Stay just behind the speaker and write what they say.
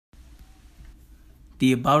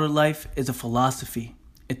The About It Life is a philosophy.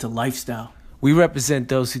 It's a lifestyle. We represent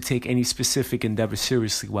those who take any specific endeavor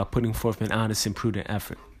seriously while putting forth an honest and prudent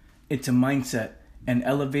effort. It's a mindset, an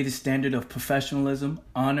elevated standard of professionalism,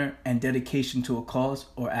 honor, and dedication to a cause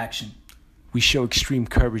or action. We show extreme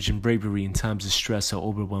courage and bravery in times of stress or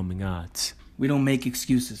overwhelming odds. We don't make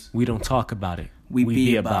excuses. We don't talk about it. We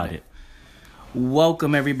be about it.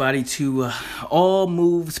 Welcome, everybody, to All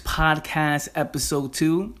Moves Podcast, Episode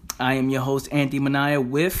 2. I am your host, Andy Manaya,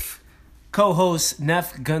 with co-host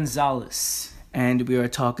Neff Gonzalez. And we are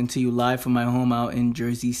talking to you live from my home out in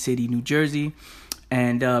Jersey City, New Jersey.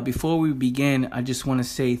 And before we begin, I just want to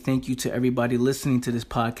say thank you to everybody listening to this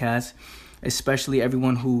podcast, especially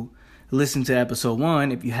everyone who listened to Episode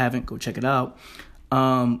 1. If you haven't, go check it out.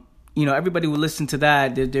 Everybody who listened to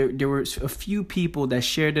that, there were a few people that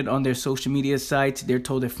shared it on their social media sites. They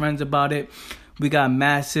told their friends about it. We got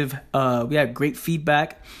we had great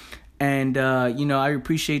feedback. And, I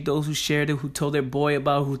appreciate those who shared it, who told their boy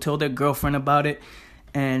about it, who told their girlfriend about it.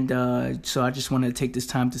 And so I just wanted to take this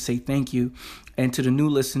time to say thank you. And to the new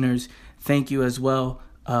listeners, thank you as well.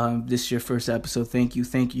 This is your first episode. Thank you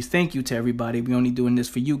to everybody. We're only doing this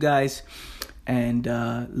for you guys. And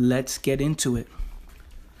let's get into it.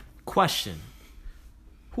 Question: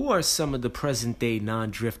 who are some of the present-day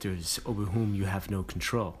non-drifters over whom you have no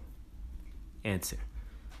control? Answer: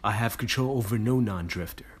 I have control over no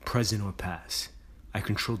non-drifter, present or past. I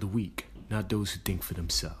control the weak, not those who think for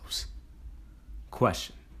themselves.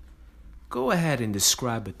 Question: go ahead and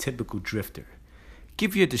describe a typical drifter.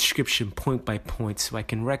 Give your description point by point so I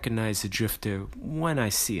can recognize the drifter when I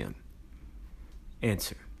see him.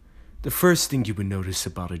 Answer: the first thing you would notice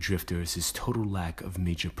about a drifter is his total lack of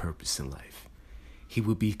major purpose in life. He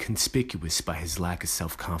would be conspicuous by his lack of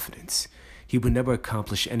self-confidence. He would never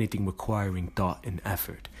accomplish anything requiring thought and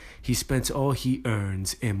effort. He spends all he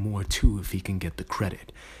earns and more too if he can get the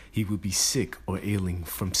credit. He would be sick or ailing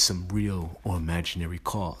from some real or imaginary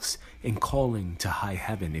cause, and calling to high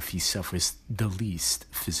heaven if he suffers the least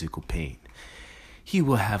physical pain. He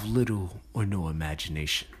will have little or no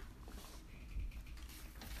imagination.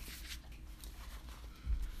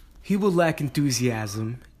 He will lack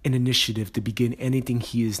enthusiasm and initiative to begin anything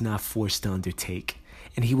he is not forced to undertake,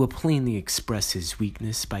 and he will plainly express his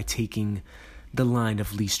weakness by taking the line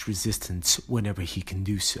of least resistance whenever he can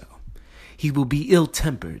do so. He will be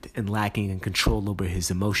ill-tempered and lacking in control over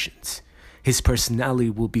his emotions. His personality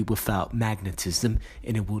will be without magnetism,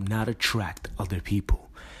 and it will not attract other people.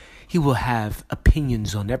 He will have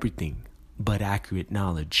opinions on everything, but accurate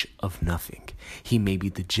knowledge of nothing. He may be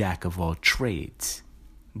the jack of all trades,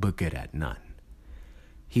 but good at none.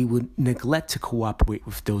 He would neglect to cooperate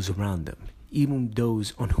with those around him, even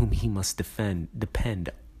those on whom he must depend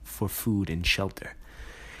for food and shelter.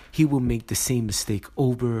 He will make the same mistake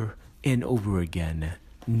over and over again,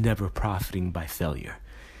 never profiting by failure.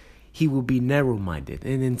 He will be narrow-minded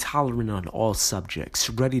and intolerant on all subjects,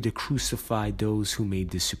 ready to crucify those who may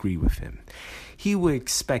disagree with him. He will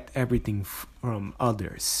expect everything from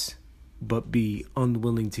others, but be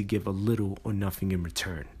unwilling to give a little or nothing in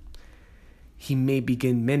return. He may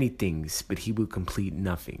begin many things, but he will complete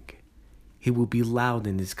nothing. He will be loud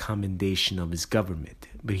in his commendation of his government,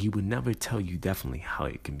 but he will never tell you definitely how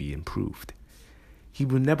it can be improved. He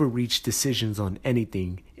will never reach decisions on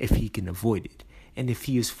anything if he can avoid it, and if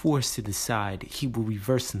he is forced to decide, he will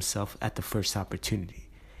reverse himself at the first opportunity.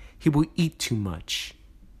 He will eat too much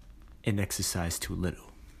and exercise too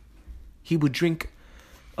little. He will drink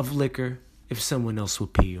of liquor if someone else will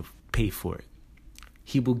pay for it.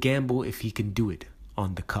 He will gamble if he can do it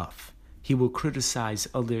on the cuff. He will criticize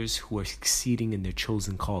others who are succeeding in their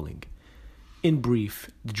chosen calling. In brief,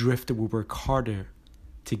 the drifter will work harder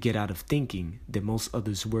to get out of thinking than most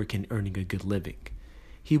others work in earning a good living.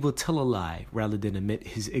 He will tell a lie rather than admit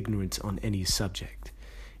his ignorance on any subject.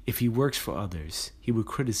 If he works for others, he will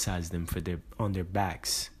criticize them on their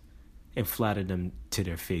backs and flatter them to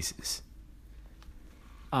their faces.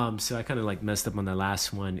 So I kind of messed up on the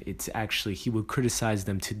last one. It's actually, he will criticize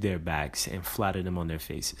them to their backs and flatter them on their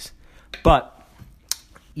faces. But,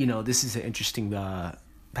 this is an interesting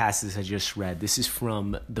passage I just read. This is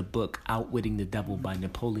from the book Outwitting the Devil by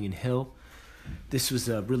Napoleon Hill. This was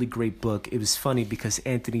a really great book. It was funny because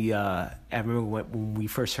Anthony, I remember when we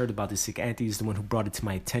first heard about this, Anthony is the one who brought it to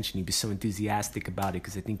my attention. He was so enthusiastic about it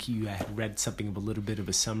because I think he had read something of a little bit of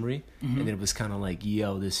a summary. Mm-hmm. And then it was kind of like,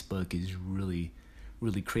 yo, this book is really,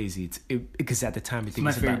 really crazy. Because at the time, I think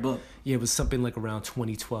it's my favorite book. Yeah, it was something like around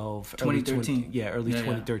 2012. 2013. Early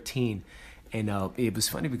 2013. And it was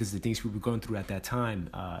funny because the things we were going through at that time,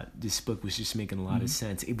 this book was just making a lot of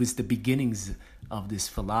sense. It was the beginnings of this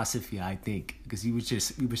philosophy, I think, because we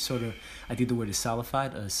were sort of, I think the word is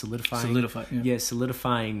solidifying. Yeah,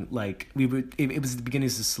 solidifying, like, it was the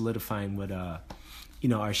beginnings of solidifying what,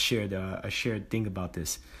 our shared thing about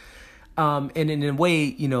this. And in a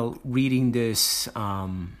way, reading this,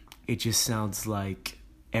 it just sounds like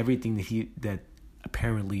everything that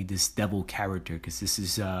apparently this devil character, because this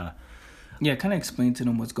is, kind of explain to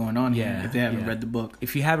them what's going on here if they haven't read the book.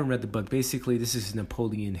 If you haven't read the book, basically this is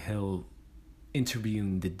Napoleon Hill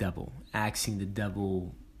interviewing the devil, asking the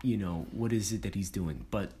devil, what is it that he's doing?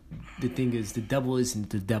 But the thing is, the devil isn't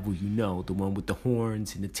the devil the one with the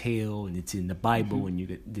horns and the tail, and it's in the Bible, and you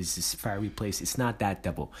get this fiery place. It's not that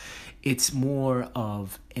devil. It's more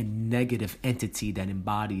of a negative entity that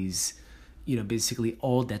embodies, basically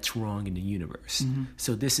all that's wrong in the universe.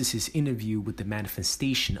 So this is his interview with the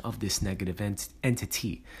manifestation of this negative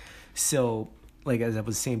entity. So, like as I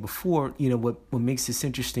was saying before, what makes this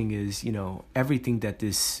interesting is, everything that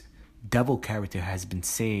this devil character has been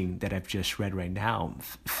saying that I've just read right now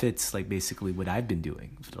fits like basically what I've been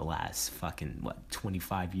doing for the last fucking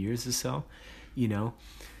 25 years or so.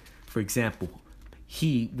 For example,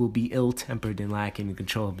 he will be ill-tempered and lacking in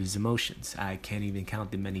control of his emotions. I can't even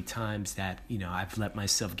count the many times that, I've let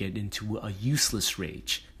myself get into a useless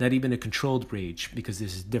rage, not even a controlled rage, because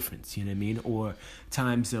there's a difference, you know what I mean? Or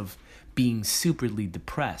times of being superly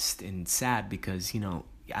depressed and sad because,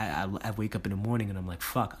 I wake up in the morning and I'm like,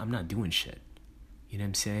 fuck, I'm not doing shit. You know what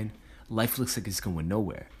I'm saying? Life looks like it's going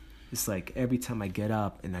nowhere. It's like every time I get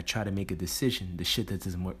up and I try to make a decision, the shit that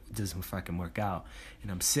doesn't fucking work out. And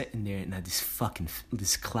I'm sitting there and I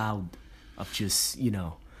this cloud of just,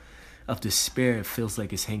 of despair feels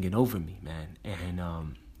like it's hanging over me, man.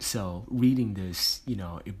 And so reading this,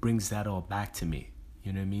 it brings that all back to me.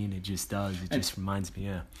 You know what I mean? It just does. It just reminds me,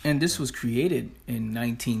 And this was created in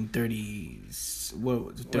 1930, what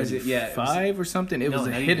was it? 35 or something? It was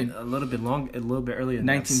hidden. A little bit earlier than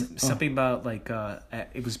 19, something about like,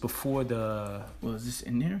 it was before the... Was this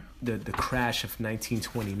in there? The crash of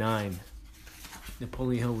 1929.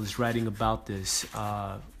 Napoleon Hill was writing about this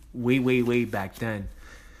way back then.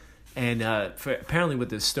 And apparently what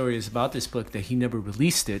the story is about this book, that he never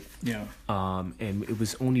released it. Yeah. And it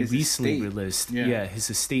was only recently released. Yeah, his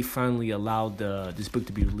estate finally allowed this book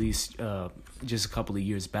to be released just a couple of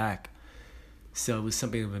years back. So it was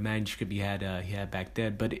something of a manuscript he had back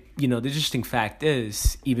then. But, the interesting fact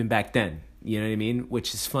is, even back then, you know what I mean?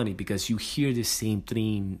 Which is funny because you hear the same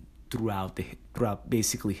theme throughout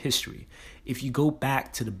basically history. If you go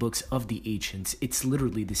back to the books of the ancients, it's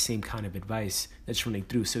literally the same kind of advice that's running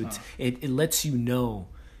through. So it lets you know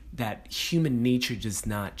that human nature does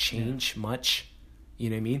not change much. You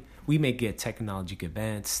know what I mean? We may get technological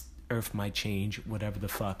advanced, Earth might change, whatever the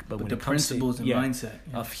fuck. But when the it comes principles to, and mindset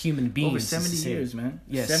of human beings, over 70 years, man.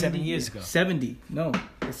 Yeah, 7 years ago. 70. No,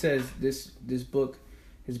 it says this book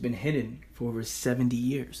has been hidden for over 70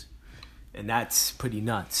 years. And that's pretty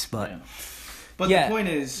nuts, but the point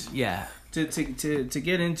is, to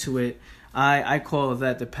get into it, I call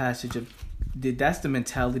that the passage of that's the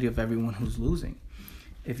mentality of everyone who's losing.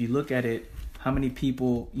 If you look at it, how many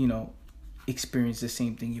people experience the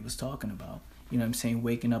same thing he was talking about? You know what I'm saying?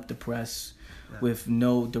 Waking up depressed with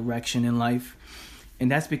no direction in life, and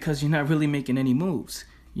that's because you're not really making any moves.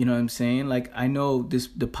 You know what I'm saying? Like, I know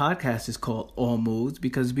the podcast is called All Moves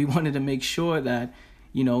because we wanted to make sure that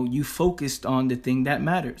you focused on the thing that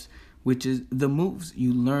matters, which is the moves.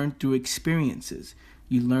 You learn through experiences.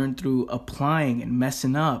 You learn through applying and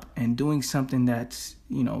messing up and doing something that's,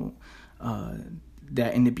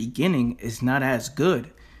 that in the beginning is not as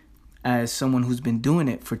good as someone who's been doing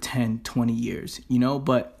it for 10, 20 years,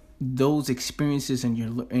 but those experiences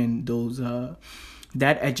and those,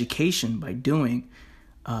 that education by doing,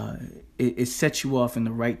 it sets you off in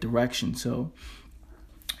the right direction. So,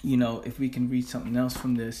 if we can read something else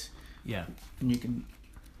from this, and you can.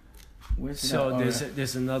 There's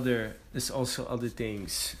also other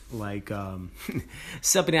things like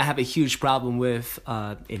something I have a huge problem with,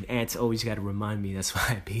 and Ant's always got to remind me. That's why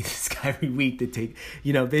I pay this guy every week to take,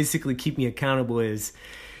 basically keep me accountable. Is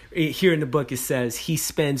here in the book it says he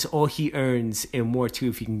spends all he earns and more too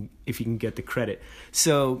if he can get the credit.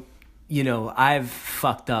 So. I've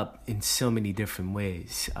fucked up in so many different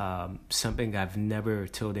ways. Something I've never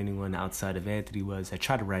told anyone outside of Anthony was I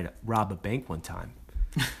tried to rob a bank one time.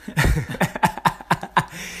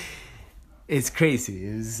 It's crazy.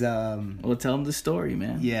 It was, well, tell him the story,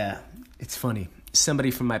 man. Yeah, it's funny.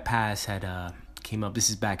 Somebody from my past had came up. This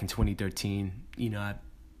is back in 2013. In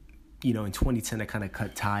 2010, I kind of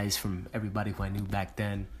cut ties from everybody who I knew back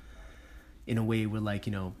then. in a way where, like,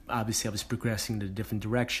 obviously I was progressing in a different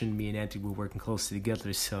direction. Me and Anthony were working closely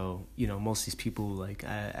together. So, most of these people, like,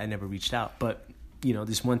 I never reached out. But,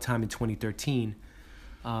 this one time in 2013,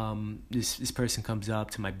 this person comes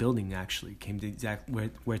up to my building, actually, came to where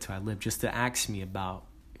I live, just to ask me about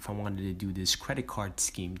if I wanted to do this credit card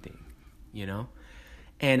scheme thing,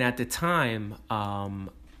 And at the time,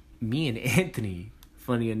 me and Anthony,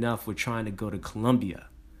 funny enough, were trying to go to Colombia,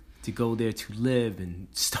 to go there to live and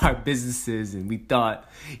start businesses. And we thought,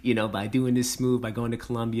 by doing this move, by going to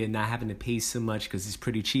Colombia and not having to pay so much because it's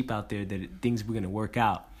pretty cheap out there, that things were going to work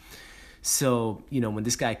out. So, when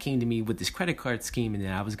this guy came to me with this credit card scheme and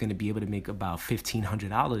that I was going to be able to make about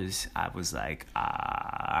 $1,500, I was like, all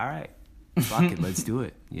right, fuck it, let's do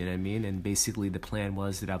it. You know what I mean? And basically the plan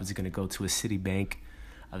was that I was going to go to a Citibank.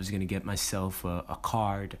 I was going to get myself a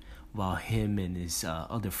card, while him and his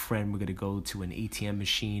other friend were going to go to an ATM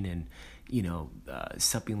machine and,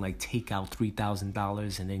 something like take out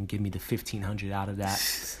 $3,000 and then give me the $1,500 out of that.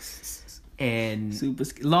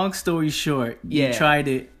 And long story short, you tried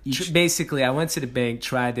it. Basically, I went to the bank,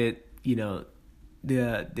 tried it. The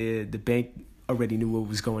bank already knew what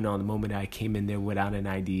was going on the moment I came in there without an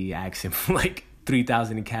ID, asking for like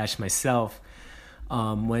 $3,000 in cash myself.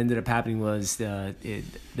 What ended up happening was the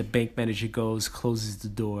bank manager closes the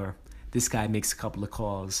door. This guy makes a couple of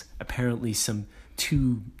calls. Apparently,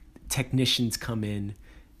 two technicians come in.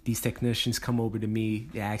 These technicians come over to me.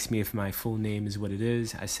 They ask me if my full name is what it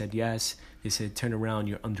is. I said yes. They said, turn around,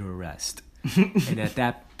 you're under arrest. And at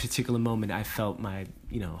that particular moment, I felt my,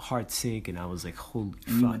 heart sink, and I was like, holy fuck.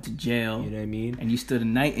 You went to jail. You know what I mean? And you stood a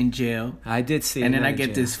night in jail. I did stay and then I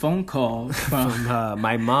get this phone call from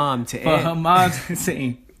my mom to her mom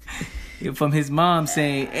saying, from his mom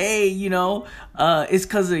saying, hey, it's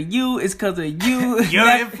because of you. It's because of you. Your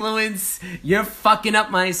influence. You're fucking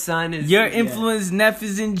up my son. Your influence. Neff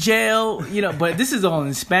is in jail. But this is all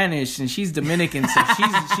in Spanish, and she's Dominican, so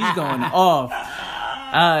she's going off.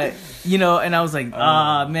 And I was like,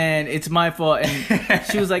 man, it's my fault. And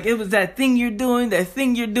she was like, it was that thing you're doing.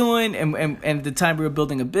 And at the time we were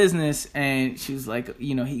building a business, and she was like,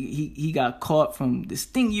 he got caught from this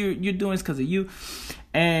thing you're doing. It's because of you.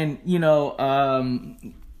 And,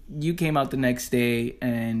 you came out the next day,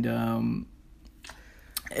 and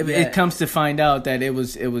it comes to find out that it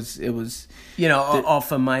was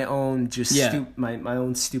off of my own my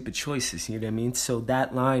own stupid choices. You know what I mean? So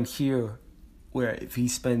that line here, where if he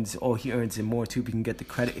spends all he earns and more too, we can get the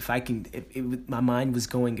credit. My mind was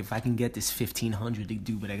going, if I can get this $1,500 to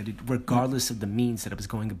do what I got to do, regardless of the means that I was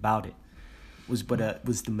going about it, was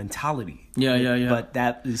the mentality. Yeah. But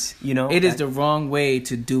that is, it is the wrong way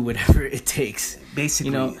to do whatever it takes.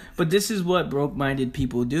 Basically. But this is what broke-minded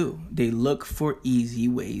people do. They look for easy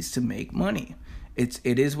ways to make money. It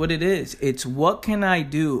is what it is. It's what can I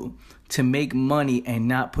do to make money and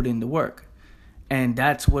not put in the work. And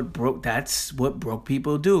that's what broke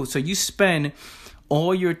people do. So you spend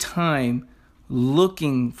all your time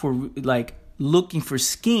looking for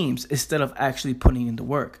schemes instead of actually putting in the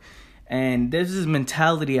work. And there's this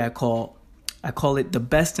mentality I call it the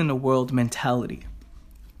best in the world mentality.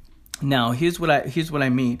 Now, here's what I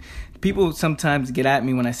mean. People sometimes get at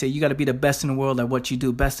me when I say you got to be the best in the world at what you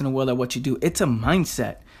do, best in the world at what you do. It's a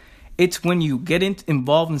mindset. It's when you get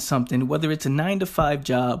involved in something, whether it's a 9-to-5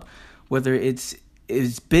 job, whether it's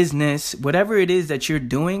business, whatever it is that you're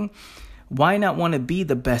doing, why not want to be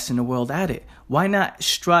the best in the world at it? Why not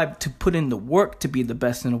strive to put in the work to be the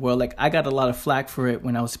best in the world? Like, I got a lot of flack for it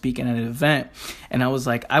when I was speaking at an event, and I was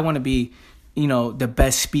like, I want to be, the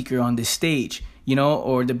best speaker on this stage,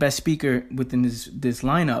 or the best speaker within this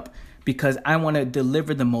lineup, because I want to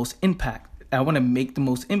deliver the most impact. I want to make the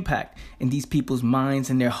most impact in these people's minds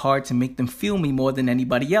and their hearts and make them feel me more than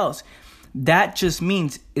anybody else. That just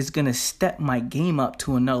means it's going to step my game up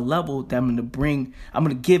to another level that I'm going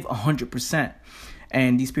to give 100%.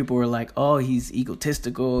 And these people were like, oh, he's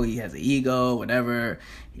egotistical. He has an ego, whatever.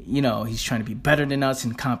 He's trying to be better than us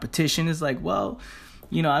in competition. It's like, well,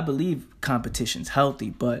 I believe competition's healthy,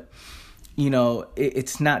 but,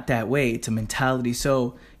 it's not that way. It's a mentality.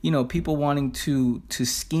 So, people wanting to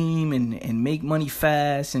scheme and make money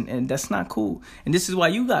fast, and that's not cool. And this is why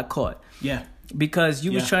you got caught. Yeah. Because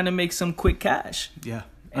you was trying to make some quick cash. Yeah,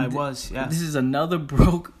 I was, yeah. This is another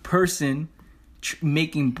broke person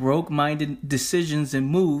making broke-minded decisions and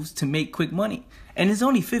moves to make quick money. And it's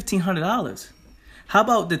only $1,500. How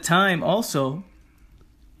about the time also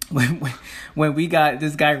when we got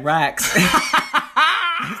this guy Rax?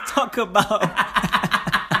 Let's talk about...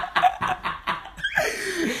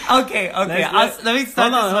 Okay. Let me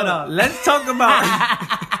start this one off. Let's talk about...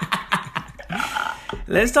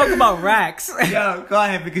 Let's talk about racks. Yo, go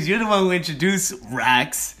ahead, because you're the one who introduced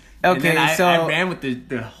racks. Okay, I ran with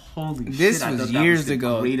the holy this shit. was years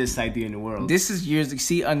ago. Greatest idea in the world. This is years.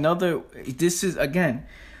 See, this is, again,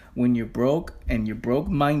 when you're broke and you're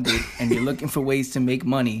broke-minded and you're looking for ways to make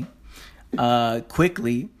money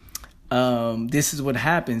quickly, this is what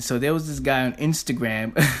happens. So there was this guy on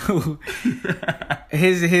Instagram who,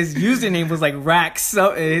 his username was like Rax.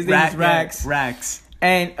 So his name is Rax. Rax.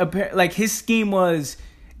 And like his scheme was,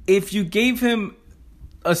 if you gave him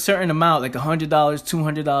a certain amount, like $100,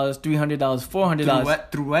 $200, $300,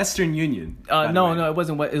 $400 through Western Union. No, it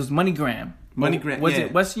wasn't. It was MoneyGram. MoneyGram. Was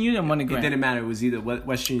it Western Union or MoneyGram? It didn't matter. It was either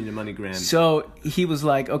Western Union or MoneyGram. So he was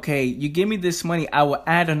like, okay, you give me this money, I will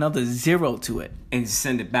add another zero to it and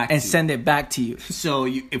send it back. To you. So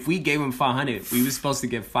if we gave him 500, we were supposed to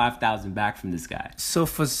get 5,000 back from this guy. So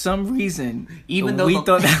for some reason, even though we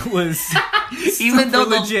thought that was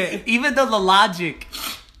legit. Even though the logic.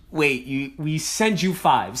 Wait, we send you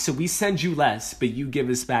 5, so we send you less, but you give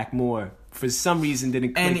us back more. For some reason,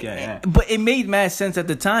 didn't click yet. But it made mad sense at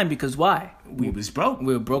the time, because why? We was broke.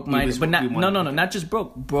 We were broke-minded, but not just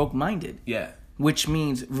broke, broke-minded. Yeah, which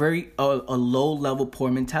means a low-level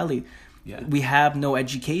poor mentality. Yeah, we have no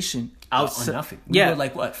education. Or nothing. We were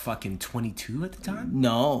like what, fucking 22 at the time?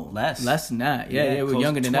 No, less than that. Yeah, we were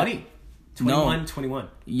younger than 20. that. 21, 21.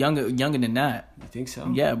 Younger than that. You think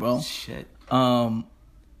so? Yeah, bro. Shit.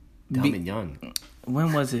 Dumb and Young.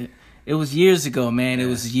 When was it? It was years ago, man. Yeah. It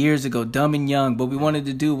was years ago. Dumb and Young. What we wanted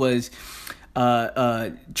to do was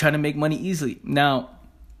try to make money easily. Now,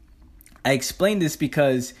 I explained this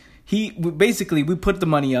because we put the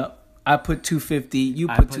money up. I put $250. You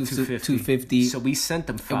put $250. So we sent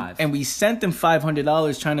them 5. And we sent them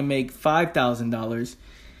 $500 trying to make $5,000.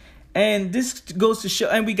 And this goes to show,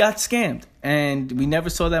 and we got scammed, and we never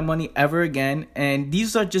saw that money ever again. And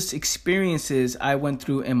these are just experiences I went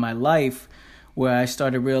through in my life where I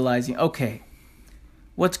started realizing, okay,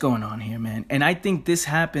 what's going on here, man? And I think this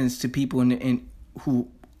happens to people who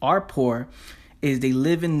are poor, is they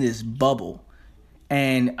live in this bubble,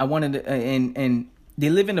 and and they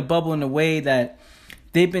live in a bubble in a way that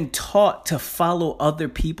they've been taught to follow other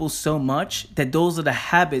people so much that those are the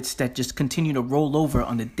habits that just continue to roll over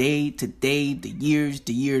on the day-to-day, the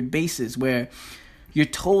year basis, where you're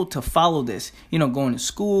told to follow this. Going to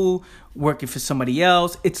school, working for somebody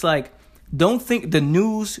else. It's like, don't think the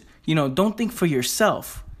news, don't think for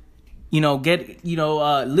yourself.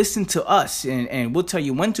 Listen to us, and we'll tell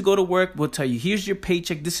you when to go to work. We'll tell you, here's your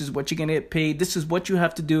paycheck. This is what you're going to get paid. This is what you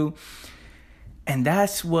have to do. And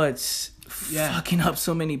that's what's fucking up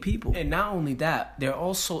so many people. And not only that, they're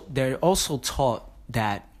also taught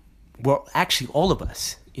that, well, actually all of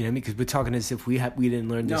us, because we're talking as if we didn't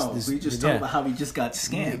learn this. No, we just talk about how we just got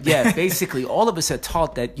scammed. Yeah, basically all of us are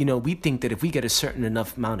taught that, we think that if we get a certain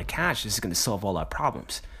enough amount of cash, this is going to solve all our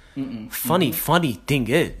problems. Funny thing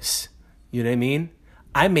is, you know what I mean?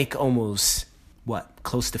 I make almost,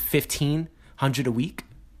 close to $1,500 a week?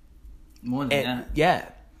 More than that. Yeah.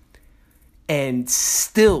 And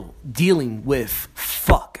still dealing with,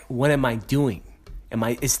 what am I doing?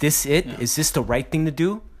 Is this it? Yeah. Is this the right thing to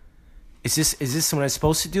do? Is this what I'm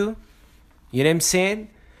supposed to do? You know what I'm saying?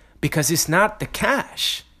 Because it's not the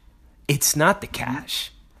cash. It's not the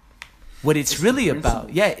cash. What it's really about,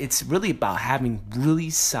 it's really about having really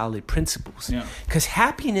solid principles. Yeah. Because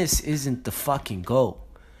happiness isn't the fucking goal.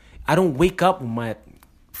 I don't wake up with my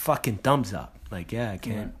fucking thumbs up. Like, I can't.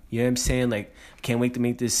 Yeah. You know what I'm saying? Like, I can't wait to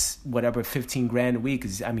make this whatever $15,000 a week.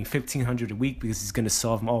 $1,500 a week, because it's gonna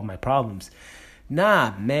solve all of my problems.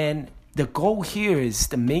 Nah, man. The goal here is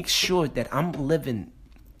to make sure that I'm living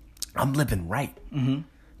right. Mm-hmm.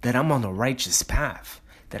 That I'm on the righteous path.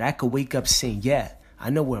 That I could wake up saying, I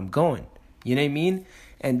know where I'm going. You know what I mean?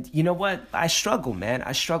 And you know what? I struggle, man.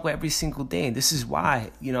 I struggle every single day. And this is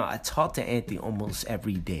why, I talk to Anthony almost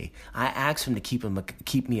every day. I ask him to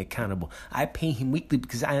keep me accountable. I pay him weekly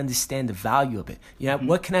because I understand the value of it.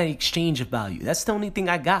 What can I exchange of value? That's the only thing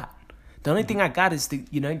I got. The only thing I got is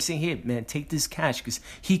I'm saying, here, man, take this cash, because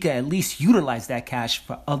he can at least utilize that cash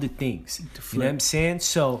for other things. You know what I'm saying?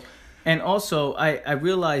 So, and also I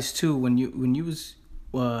realized too, when you was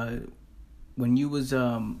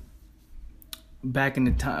back in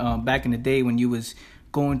the day, when you was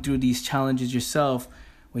going through these challenges yourself,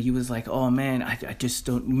 where you was like, oh man, I just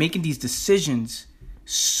don't, making these decisions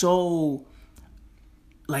so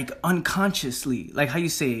like unconsciously, like how you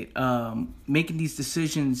say it, making these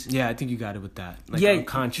decisions. Yeah, I think you got it with that. Like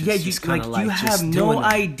unconscious. Yeah, you have no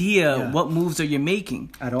idea what moves are you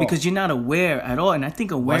making at all, because you're not aware at all. And I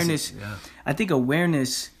think awareness,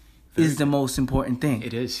 is the most important thing.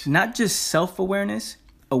 It is. Not just self-awareness,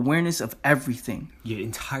 awareness of everything. Your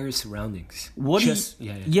entire surroundings.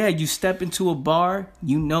 You step into a bar,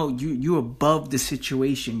 you're above the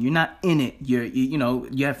situation. You're not in it.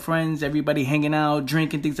 You have friends, everybody hanging out,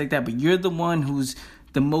 drinking, things like that, but you're the one who's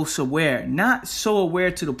the most aware. Not so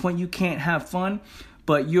aware to the point you can't have fun,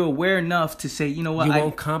 but you're aware enough to say, you know what? You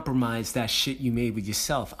won't compromise that shit you made with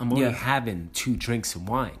yourself. I'm only having 2 drinks of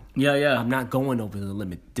wine. Yeah. I'm not going over the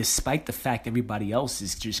limit, despite the fact everybody else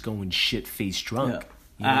is just going shit-faced drunk. Yeah.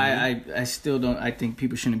 You know I still don't. I think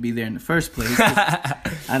people shouldn't be there in the first place.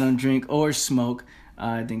 I don't drink or smoke.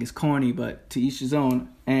 I think it's corny, but to each his own.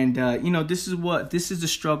 And this is the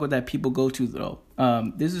struggle that people go through, though.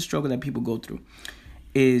 This is a struggle that people go through.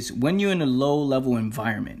 Is when you're in a low-level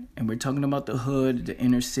environment, and we're talking about the hood, the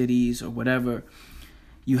inner cities, or whatever,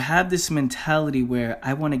 you have this mentality where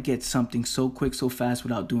I want to get something so quick, so fast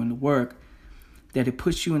without doing the work, that it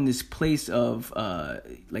puts you in this place of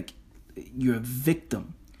you're a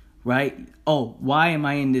victim, right? Oh, why am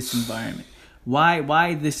I in this environment?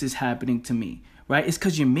 Why this is happening to me? Right? It's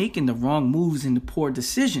because you're making the wrong moves and the poor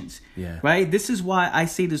decisions. Yeah. Right? This is why I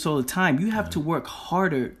say this all the time. You have to work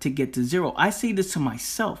harder to get to zero. I say this to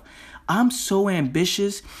myself. I'm so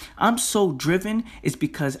ambitious. I'm so driven. It's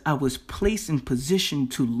because I was placed in position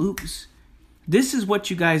to lose. This is what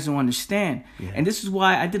you guys don't understand. Yeah. And this is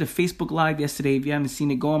why I did a Facebook Live yesterday. If you haven't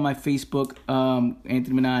seen it, go on my Facebook.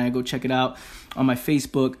 Anthony Minaya, go check it out on my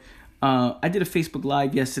Facebook. I did a Facebook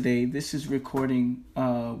Live yesterday. This is recording.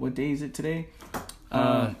 What day is it today?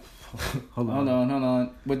 Hold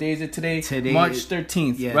on. What day is it today? March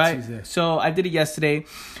 13th, right? Tuesday. So I did it yesterday,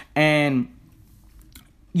 and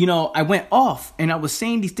I went off and I was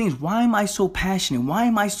saying these things. Why am I so passionate? Why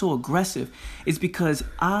am I so aggressive? It's because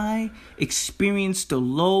I experienced the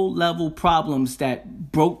low-level problems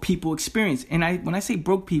that broke people experience. And when I say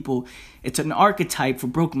broke people, it's an archetype for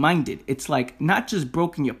broke-minded. It's like not just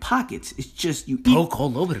broke in your pockets. It's just you broke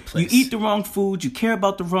all over the place. You eat the wrong foods. You care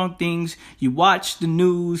about the wrong things. You watch the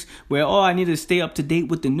news where, I need to stay up to date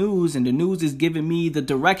with the news. And the news is giving me the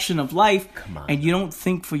direction of life. Come on. And you don't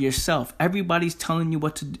think for yourself. Everybody's telling you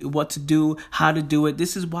what to do, how to do it.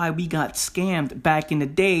 This is why we got scammed back in the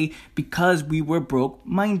day, because we were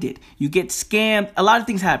broke-minded. You get scammed. A lot of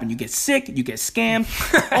things happen. You get sick. You get scammed.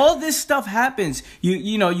 All this stuff happens.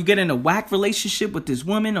 You get in a whack relationship with this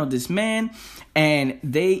woman or this man, and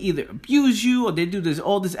they either abuse you or they do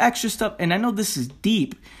all this extra stuff. And I know this is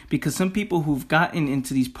deep, because some people who've gotten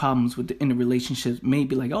into these problems in the relationships may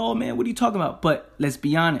be like, oh man, what are you talking about? But let's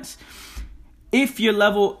be honest. If your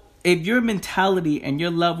mentality and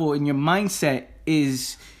your level and your mindset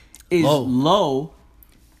is low,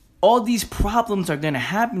 all these problems are going to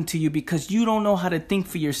happen to you because you don't know how to think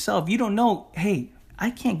for yourself. You don't know, hey,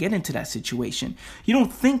 I can't get into that situation. You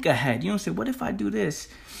don't think ahead. You don't say, what if I do this?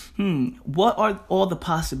 What are all the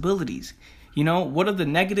possibilities? What are the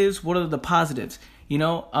negatives? What are the positives?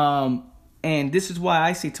 And this is why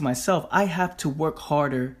I say to myself, I have to work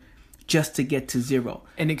harder just to get to zero.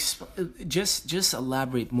 And just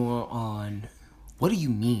elaborate more on, what do you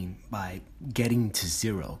mean by getting to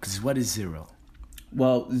zero? Because what is zero?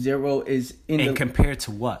 Well, zero is compared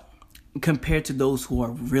to what? Compared to those who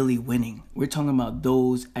are really winning. We're talking about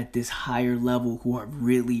those at this higher level who are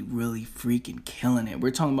really, really freaking killing it.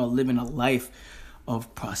 We're talking about living a life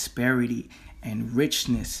of prosperity and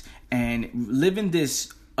richness and living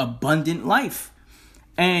this abundant life.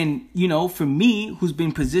 And, for me, who's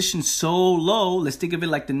been positioned so low, let's think of it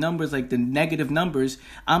like the numbers, like the negative numbers.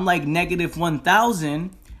 I'm like negative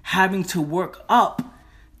 1,000, having to work up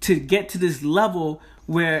to get to this level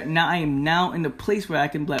where now I am now in a place where I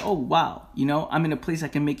can be like, oh, wow, I'm in a place I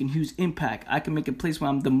can make a huge impact. I can make a place where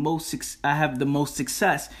I have the most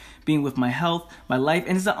success being with my health, my life.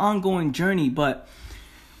 And it's an ongoing journey. But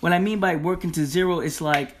what I mean by working to zero is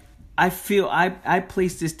like, I feel I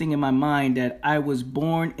place this thing in my mind that I was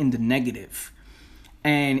born in the negative.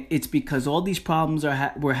 And it's because all these problems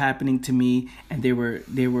were happening to me, and they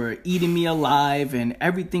were eating me alive, and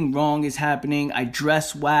everything wrong is happening. I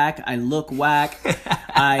dress whack, I look whack,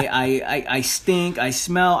 I stink, I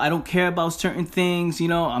smell, I don't care about certain things,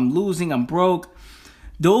 I'm losing, I'm broke.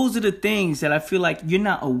 Those are the things that I feel like you're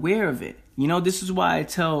not aware of it. This is why I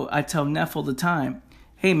tell Neff all the time,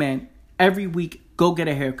 hey man, every week go get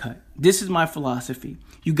a haircut. This is my philosophy.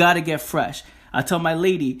 You got to get fresh. I tell my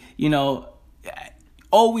lady,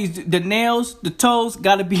 always the nails, the toes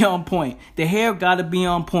got to be on point. The hair got to be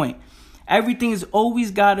on point. Everything is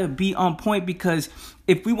always got to be on point, because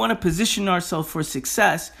if we want to position ourselves for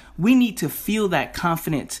success, we need to feel that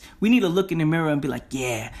confidence. We need to look in the mirror and be like,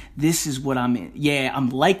 yeah, this is what I'm in. Yeah, I'm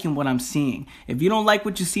liking what I'm seeing. If you don't like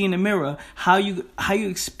what you see in the mirror, how you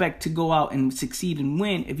expect to go out and succeed and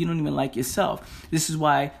win if you don't even like yourself? This is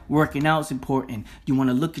why working out is important. You want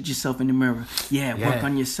to look at yourself in the mirror. Yeah, work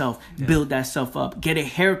on yourself. Yeah. Build that self up. Get a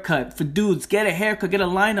haircut. For dudes, get a haircut. Get a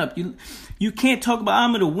lineup. You can't talk about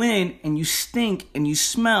I'm going to win and you stink and you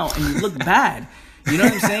smell and you look bad. You know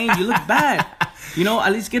what I'm saying? You look bad. You know,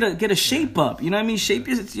 at least get a shape up. You know what I mean? Shape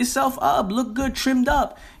yourself up. Look good, trimmed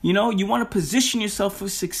up. You know, you want to position yourself for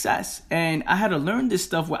success. And I had to learn this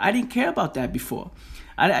stuff where I didn't care about that before.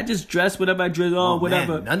 I just dressed whatever I dressed,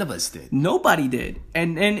 whatever. Man, none of us did. Nobody did.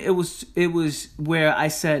 And then it was where I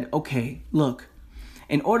said, okay, look,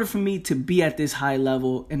 in order for me to be at this high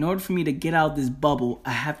level, in order for me to get out of this bubble,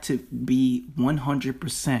 I have to be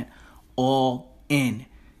 100% all in.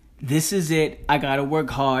 This is it. I got to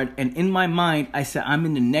work hard. And in my mind, I said, I'm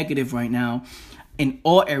in the negative right now in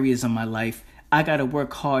all areas of my life. I got to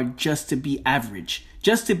work hard just to be average.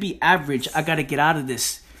 Just to be average, I got to get out of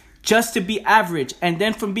this. Just to be average. And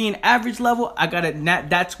then from being average level,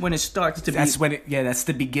 that's when it starts to that's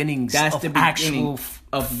the beginnings of actual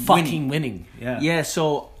fucking winning. Yeah,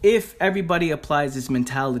 so if everybody applies this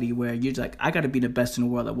mentality where you're like, I got to be the best in the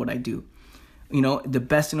world at what I do. You know, the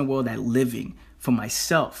best in the world at living for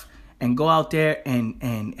myself. And go out there and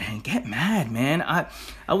get mad, man.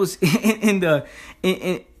 I was in the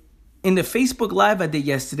Facebook Live I did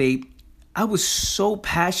yesterday. I was so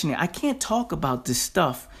passionate. I can't talk about this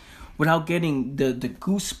stuff without getting the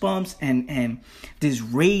goosebumps and this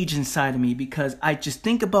rage inside of me, because I just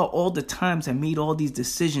think about all the times I made all these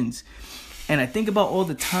decisions, and I think about all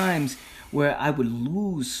the times where I would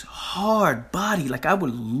lose hard body, like I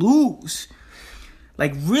would lose.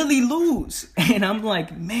 Like really lose. And I'm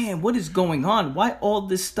like, man, what is going on? Why all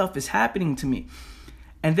this stuff is happening to me?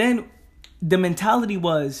 And then the mentality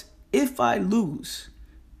was, if I lose,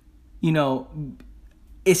 you know,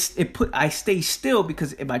 I stay still,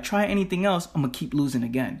 because if I try anything else, I'm gonna keep losing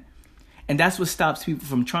again. And that's what stops people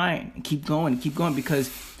from trying and keep going, because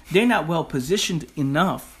they're not well positioned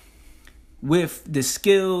enough with the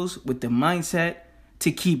skills, with the mindset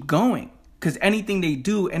to keep going. Because anything they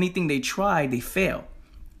do, anything they try, they fail.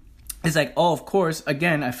 It's like, oh, of course,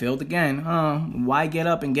 again, I failed again. Why get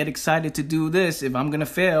up and get excited to do this if I'm going to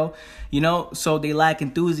fail? You know, so they lack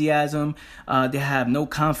enthusiasm. They have no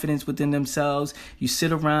confidence within themselves. You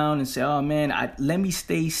sit around and say, oh, man, let me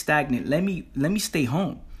stay stagnant. Let me stay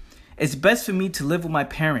home. It's best for me to live with my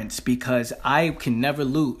parents because I can never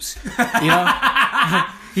lose.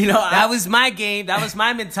 You know? That was my game. That was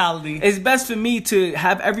my mentality. It's best for me to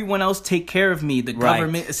have everyone else take care of me. The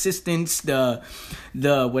government assistance, the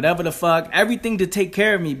whatever the fuck, everything to take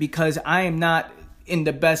care of me, because I am not in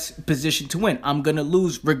the best position to win. I'm going to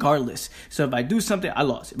lose regardless. So if I do something, I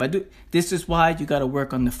lost. This is why you got to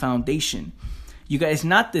work on the foundation. It's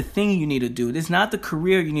not the thing you need to do. It's not the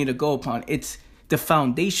career you need to go upon. It's the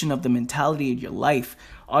foundation of the mentality of your life.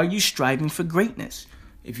 Are you striving for greatness?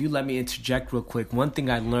 If you let me interject real quick, one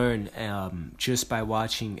thing I learned just by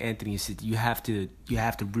watching Anthony is that you have to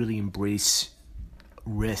really embrace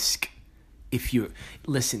risk. If you're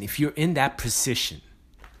in that position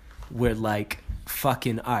where like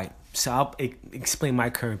fucking, all right, so I'll explain my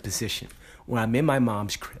current position. When I'm in my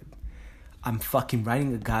mom's crib, I'm fucking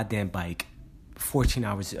riding a goddamn bike 14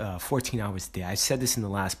 hours a day. I said this in the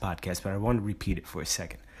last podcast, but I want to repeat it for a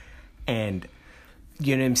second. And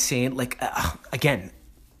you know what I'm saying? Like, again,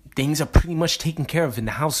 things are pretty much taken care of in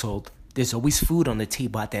the household. There's always food on the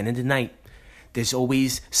table at the end of the night. There's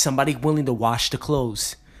always somebody willing to wash the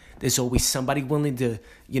clothes. There's always somebody willing to,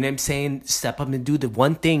 you know what I'm saying, step up and do the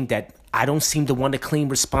one thing that I don't seem to want to claim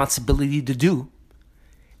responsibility to do.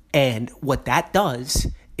 And what that does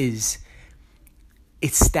is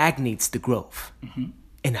it stagnates the growth. Mm-hmm.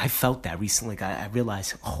 And I felt that recently. I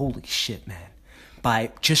realized, holy shit, man.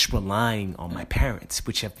 By just relying on my parents,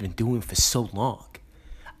 which I've been doing for so long,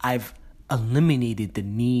 I've eliminated the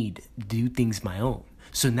need to do things my own.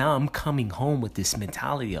 So now I'm coming home with this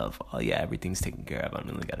mentality of, oh yeah, everything's taken care of. I don't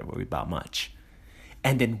really got to worry about much.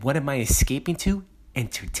 And then what am I escaping to?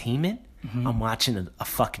 Entertainment. Mm-hmm. I'm watching a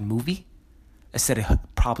fucking movie instead of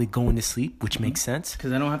probably going to sleep, which makes sense.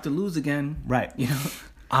 Because I don't have to lose again. Right. You know,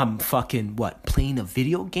 I'm fucking playing a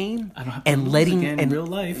video game. I don't have to lose again in real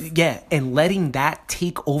life. Yeah, and letting that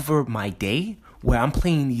take over my day where I'm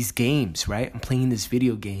playing these games, right? I'm playing this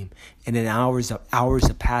video game, and then hours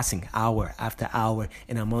are passing, hour after hour,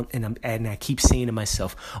 and I keep saying to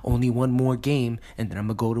myself, only one more game, and then I'm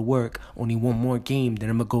gonna go to work. Only one more game, then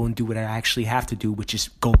I'm gonna go and do what I actually have to do, which is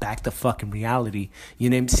go back to fucking reality. You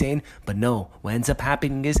know what I'm saying? But no, what ends up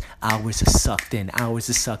happening is hours are sucked in,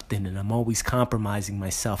 and I'm always compromising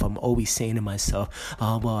myself. I'm always saying to myself,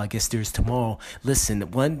 oh, well, I guess there's tomorrow. Listen,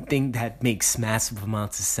 one thing that makes massive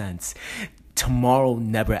amounts of sense: tomorrow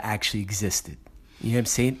never actually existed. You know what I'm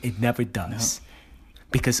saying? It never does. No.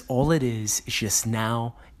 Because all it is just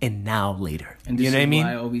now and now later. And this you know what I mean?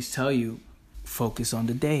 Why I always tell you, focus on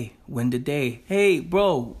the day. Win the day. Hey,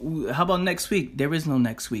 bro, how about next week? There is no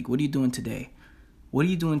next week. What are you doing today? What are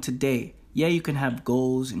you doing today? Yeah, you can have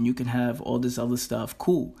goals and you can have all this other stuff.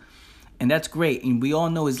 Cool. And that's great. And we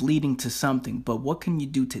all know it's leading to something. But what can you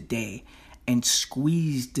do today? And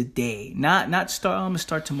squeeze the day. Not start, I'm going to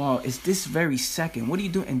start tomorrow. It's this very second. What are you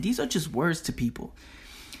doing? And these are just words to people.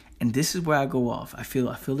 And this is where I go off. I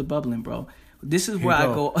feel the bubbling, bro. This is where I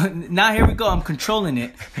go. Now here we go. I'm controlling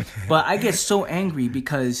it. But I get so angry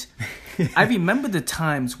because I remember the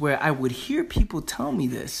times where I would hear people tell me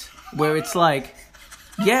this. Where it's like,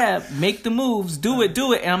 yeah, make the moves. Do it.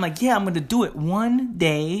 And I'm like, yeah, I'm going to do it one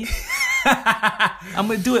day. I'm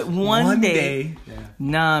gonna do it one day. Yeah.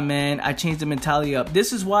 Nah, man, I changed the mentality up.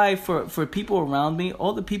 This is why for people around me,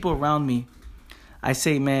 all the people around me, I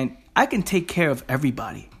say, man, I can take care of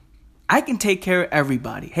everybody.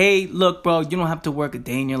 Hey, look, bro, you don't have to work a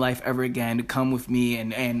day in your life ever again to come with me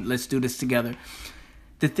and let's do this together.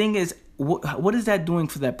 The thing is, what is that doing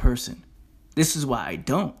for that person? This is why I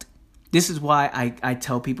don't. This is why I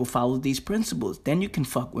tell people follow these principles. Then you can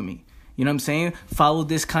fuck with me. You know what I'm saying? Follow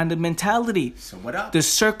this kind of mentality. So what up? The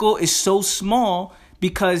circle is so small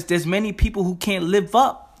because there's many people who can't live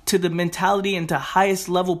up to the mentality and the highest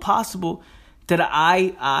level possible that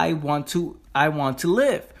I want to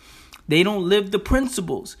live. They don't live the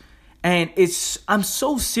principles. And I'm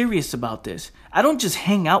so serious about this. I don't just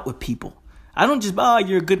hang out with people. I don't just,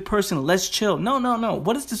 you're a good person, let's chill. No.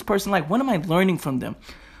 What is this person like? What am I learning from them?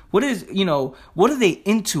 What are they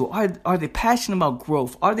into? Are they passionate about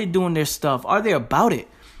growth? Are they doing their stuff? Are they about it?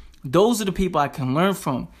 Those are the people I can learn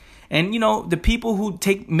from. And, the people who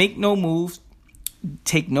make no moves,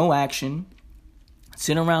 take no action,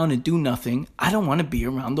 sit around and do nothing, I don't want to be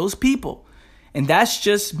around those people. And that's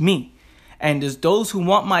just me. And there's those who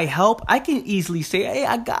want my help. I can easily say, hey,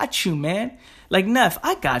 I got you, man. Like, Neff,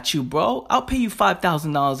 I got you, bro. I'll pay you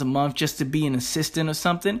 $5,000 a month just to be an assistant or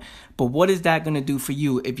something. But what is that going to do for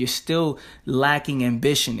you if you're still lacking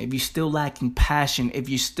ambition, if you're still lacking passion, if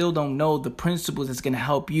you still don't know the principles that's going to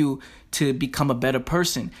help you to become a better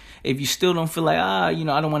person? If you still don't feel like, I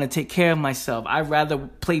don't want to take care of myself. I'd rather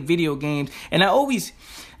play video games. And I always,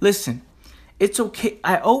 listen, it's okay.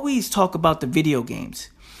 I always talk about the video games.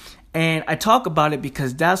 And I talk about it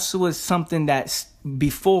because that was something that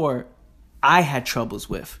before I had troubles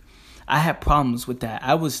with. I had problems with that.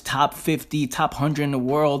 I was top 50, top 100 in the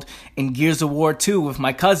world in Gears of War 2 with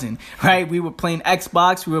my cousin, right? We were playing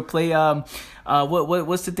Xbox. We would play,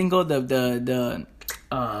 what's the thing called? The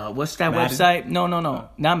what's that Madden? Website? No,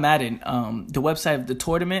 not Madden. The website of the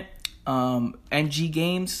tournament, NG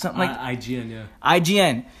Games, something like that. IGN, yeah.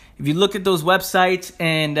 IGN. If you look at those websites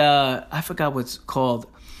and, I forgot what's called.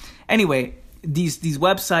 Anyway, these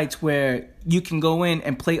websites where you can go in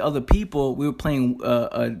and play other people. We were playing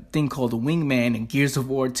a thing called the Wingman in Gears of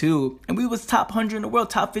War 2, and we was top 100 in the world,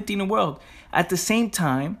 top 50 in the world. At the same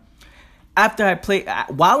time,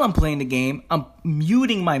 while I'm playing the game, I'm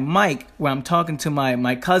muting my mic where I'm talking to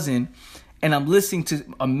my cousin, and I'm listening to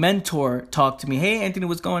a mentor talk to me. Hey, Anthony,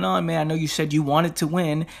 what's going on, man? I know you said you wanted to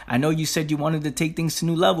win. I know you said you wanted to take things to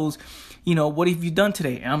new levels. What have you done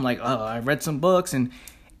today? And I'm like, I read some books, and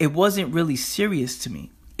it wasn't really serious to me.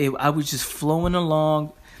 I was just flowing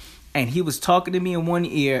along, and he was talking to me in one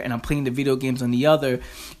ear, and I'm playing the video games on the other.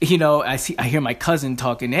 I hear my cousin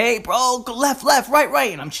talking, hey, bro, go left,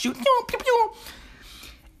 right, and I'm shooting.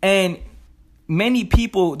 And many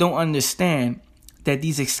people don't understand that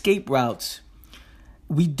these escape routes,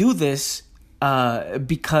 we do this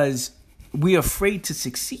because we're afraid to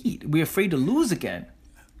succeed. We're afraid to lose again.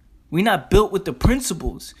 We're not built with the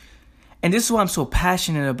principles. And this is why I'm so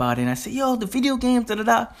passionate about it. And I say, the video games,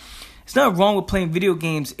 da-da-da. It's not wrong with playing video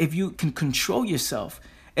games if you can control yourself.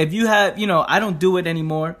 If you have, I don't do it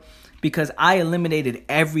anymore because I eliminated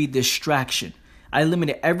every distraction. I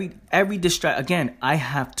eliminated every distraction. Again, I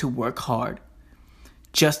have to work hard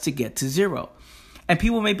just to get to zero. And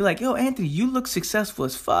people may be like, yo, Anthony, you look successful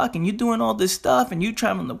as fuck, and you're doing all this stuff, and you're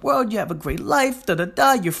traveling the world, you have a great life,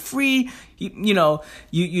 you're free,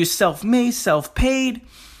 you're self-made, self-paid.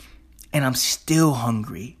 And I'm still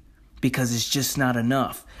hungry because it's just not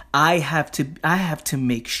enough. I have to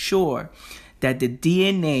make sure that the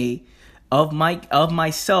DNA of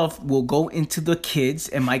myself will go into the kids,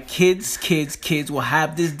 and my kids will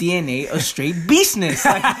have this DNA of straight beastness.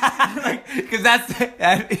 Because that's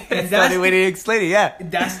the only way to explain it. Yeah,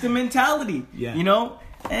 that's the mentality. Yeah,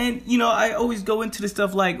 and I always go into the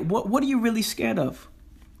stuff like, what are you really scared of?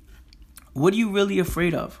 What are you really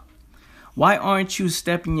afraid of? Why aren't you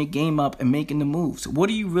stepping your game up and making the moves? What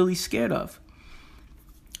are you really scared of?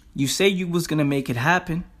 You say you was gonna make it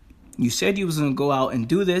happen. You said you was going to go out and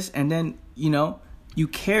do this, and then, you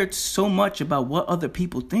cared so much about what other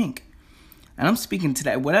people think. And I'm speaking to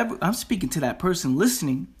that person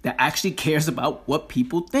listening that actually cares about what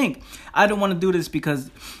people think. I don't want to do this because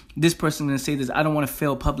this person is going to say this. I don't want to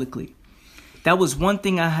fail publicly. That was one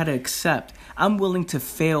thing I had to accept. I'm willing to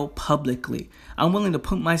fail publicly. I'm willing to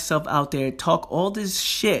put myself out there, talk all this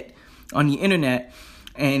shit on the internet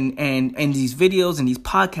and these videos and these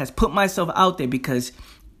podcasts, put myself out there because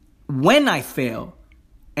when I fail,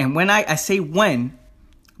 and when I say when,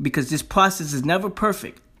 because this process is never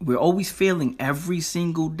perfect. We're always failing every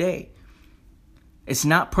single day. It's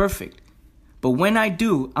not perfect. But when I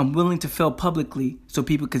do, I'm willing to fail publicly so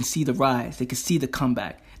people can see the rise. They can see the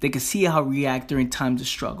comeback. They can see how I react during times of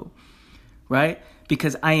struggle. Right?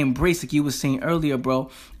 Because I embrace, like you were saying earlier, bro,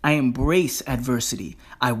 I embrace adversity.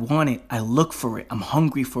 I want it. I look for it. I'm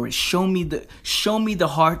hungry for it. Show me the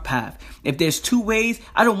hard path. If there's two ways,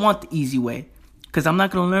 I don't want the easy way because I'm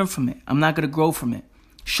not going to learn from it. I'm not going to grow from it.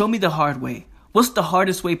 Show me the hard way. What's the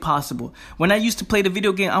hardest way possible? When I used to play the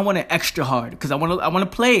video game, I want it extra hard because I want to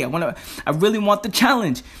play. I really want the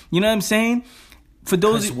challenge. You know what I'm saying? For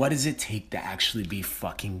those, what does it take to actually be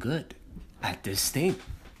fucking good at this thing?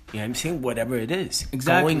 You know what I'm saying? Whatever it is.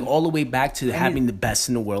 Exactly. Going all the way back to having the best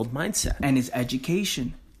in the world mindset. And it's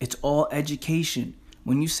education. It's all education.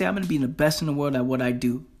 When you say I'm going to be the best in the world at what I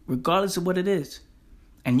do, regardless of what it is,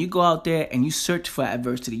 and you go out there and you search for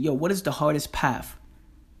adversity, what is the hardest path?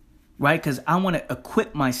 Right? Because I want to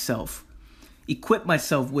equip myself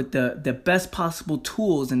with the best possible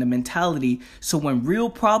tools and the mentality so when real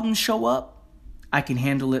problems show up, I can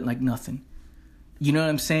handle it like nothing. You know what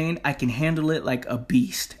I'm saying? I can handle it like a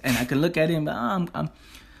beast. And I can look at it and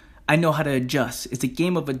I know how to adjust. It's a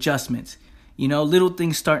game of adjustments. Little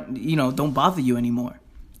things don't bother you anymore.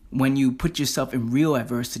 When you put yourself in real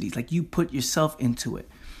adversities, like you put yourself into it.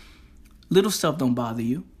 Little stuff don't bother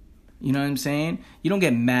you. You know what I'm saying? You don't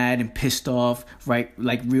get mad and pissed off, right?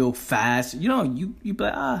 Like real fast. You be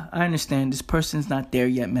like, I understand. This person's not there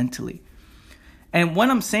yet mentally. And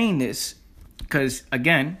when I'm saying this, because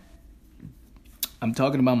again, I'm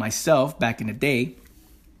talking about myself back in the day.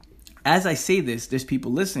 As I say this, there's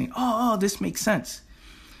people listening. Oh, this makes sense.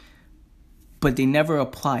 But they never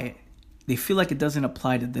apply it. They feel like it doesn't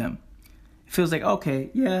apply to them. It feels like,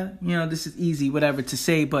 okay, yeah, this is easy, whatever to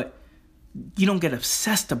say, but you don't get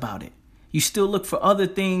obsessed about it. You still look for other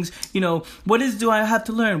things. What do I have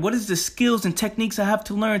to learn? What is the skills and techniques I have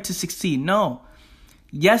to learn to succeed? No.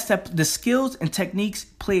 Yes, the skills and techniques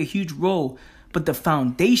play a huge role, but the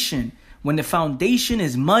foundation, when the foundation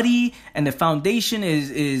is muddy and the foundation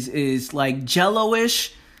is like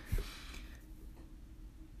jello-ish,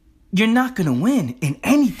 you're not going to win in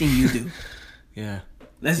anything you do. Yeah.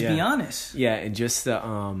 Let's be honest. Yeah, and just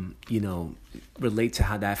to, relate to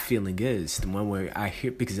how that feeling is, the one where I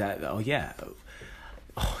hear, because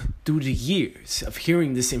through the years of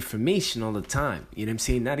hearing this information all the time, you know what I'm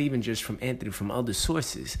saying? Not even just from Anthony, from other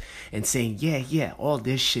sources, and saying, yeah, all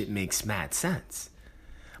this shit makes mad sense.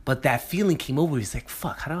 But that feeling came over, he's like,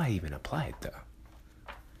 fuck, how do I even apply it though?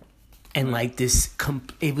 And like this,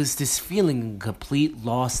 it was this feeling complete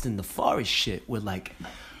lost in the forest shit where like,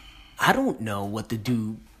 I don't know what to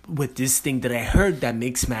do with this thing that I heard that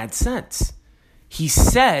makes mad sense. He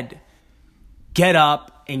said, get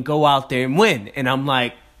up and go out there and win. And I'm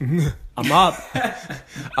like, I'm up.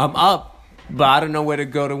 I'm up, but I don't know where to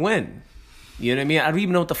go to win. You know what I mean? I don't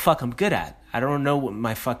even know what the fuck I'm good at. I don't know what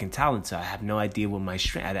my fucking talents are. I have no idea what my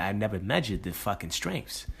strength. I never measured the fucking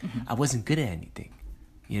strengths. Mm-hmm. I wasn't good at anything.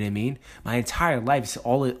 You know what I mean? My entire life,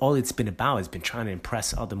 all it's been about has been trying to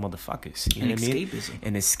impress other motherfuckers. You know what I mean?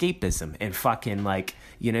 And escapism. And fucking like,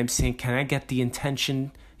 you know what I'm saying? Can I get the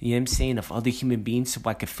intention, you know what I'm saying, of other human beings so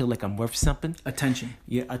I can feel like I'm worth something? Attention.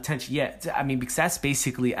 Yeah, attention. Yeah. I mean, because that's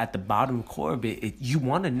basically at the bottom core of it. You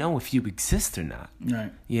want to know if you exist or not.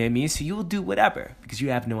 Right. You know what I mean? So you'll do whatever because you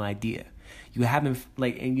have no idea. You haven't,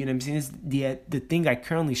 like, and you know what I'm saying? It's the thing I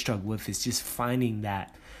currently struggle with is just finding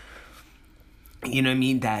that, you know what I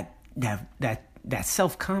mean, that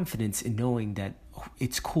self-confidence in knowing that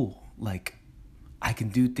it's cool. Like, I can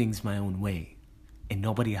do things my own way and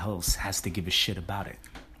nobody else has to give a shit about it.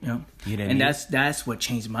 Yeah. You know what I and mean? that's what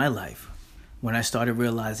changed my life when I started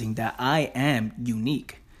realizing that I am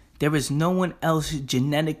unique. There is no one else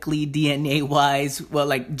genetically, DNA-wise,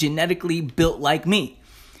 genetically built like me.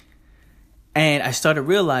 And I started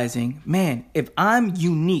realizing, man, if I'm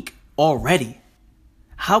unique already,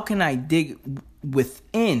 how can I dig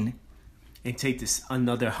within and take this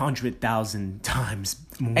another 100,000 times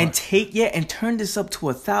more? And turn this up to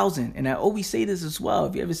 1,000. And I always say this as well.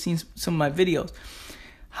 If you ever seen some of my videos,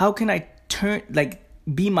 how can I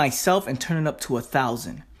be myself and turn it up to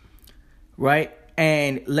 1,000, right?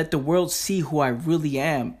 And let the world see who I really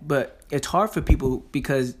am. But it's hard for people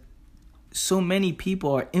because so many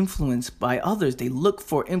people are influenced by others. They look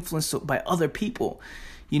for influence by other people,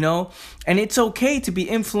 you know? And it's okay to be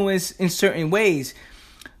influenced in certain ways.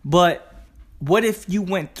 But what if you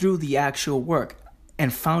went through the actual work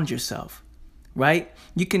and found yourself, right?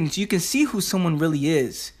 You can see who someone really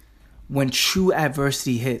is when true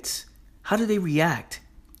adversity hits. How do they react?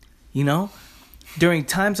 You know? During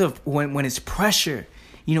times of when it's pressure,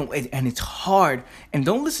 you know, and it's hard. And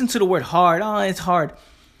don't listen to the word hard. Oh, it's hard.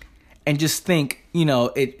 And just think, you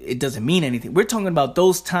know, it doesn't mean anything. We're talking about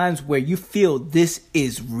those times where you feel this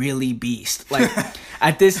is really beast. Like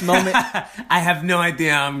at this moment, I have no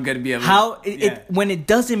idea how I'm going to be able to. When it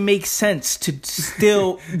doesn't make sense to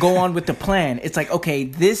still go on with the plan. It's like,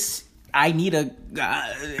 okay, I need to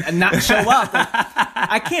not show up. Like,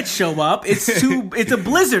 I can't show up. It's a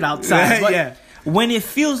blizzard outside. But yeah. When it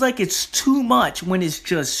feels like it's too much, when it's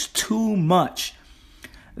just too much,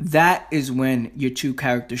 that is when your true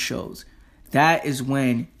character shows. That is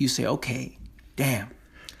when you say, okay, damn,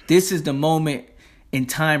 this is the moment in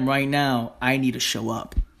time right now I need to show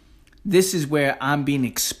up. This is where I'm being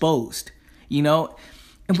exposed, you know?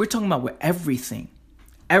 And we're talking about with everything.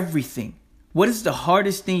 What is the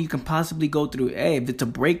hardest thing you can possibly go through? Hey, if it's a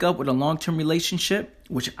breakup with a long-term relationship,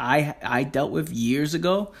 which I dealt with years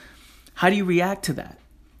ago, how do you react to that?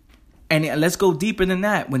 And let's go deeper than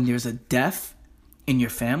that. When there's a death in your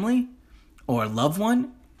family or a loved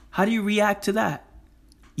one, how do you react to that?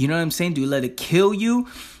 You know what I'm saying? Do you let it kill you?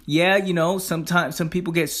 Yeah, you know, sometimes some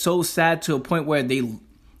people get so sad to a point where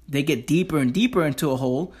they get deeper and deeper into a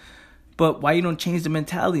hole. But why you don't change the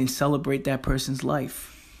mentality and celebrate that person's life?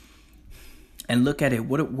 And look at it.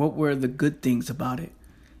 What were the good things about it?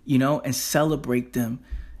 You know, and celebrate them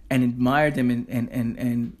and admire them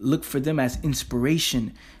and look for them as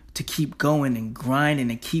inspiration to keep going and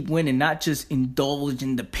grinding and keep winning, not just indulge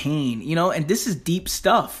in the pain, you know? And this is deep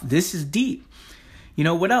stuff. This is deep. You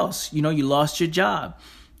know, what else? You know, you lost your job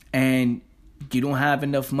and you don't have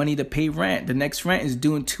enough money to pay rent. The next rent is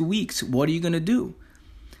due in 2 weeks. What are you going to do?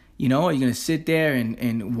 You know, are you going to sit there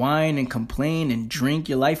and whine and complain and drink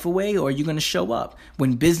your life away? Or are you going to show up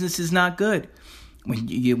when business is not good?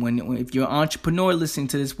 If you're an entrepreneur listening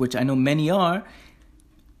to this, which I know many are,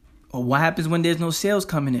 or what happens when there's no sales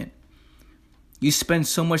coming in? You spend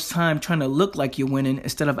so much time trying to look like you're winning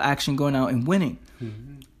instead of actually going out and winning.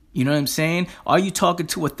 Mm-hmm. You know what I'm saying? Are you talking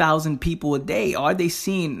to 1,000 people a day? Are they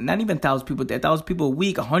seeing, not even 1,000 people a day, 1,000 people a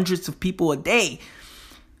week, hundreds of people a day?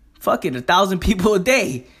 Fuck it, 1,000 people a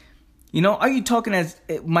day. You know, are you talking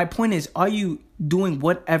my point is, are you doing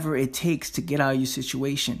whatever it takes to get out of your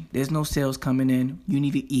situation? There's no sales coming in. You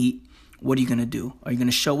need to eat. What are you going to do? Are you going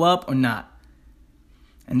to show up or not?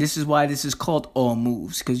 And this is why this is called all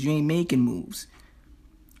moves, because you ain't making moves.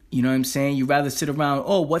 You know what I'm saying? You rather sit around,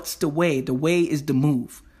 oh, what's the way? The way is the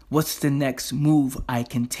move. What's the next move I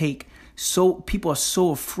can take? So people are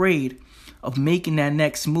so afraid of making that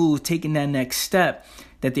next move, taking that next step,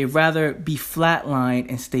 that they'd rather be flatlined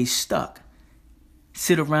and stay stuck.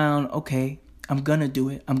 Sit around, okay, I'm going to do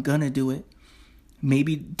it.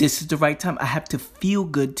 Maybe this is the right time. I have to feel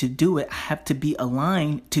good to do it. I have to be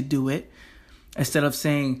aligned to do it. Instead of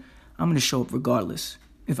saying, I'm going to show up regardless.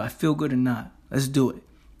 If I feel good or not, let's do it.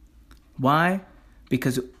 Why?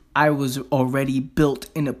 Because I was already built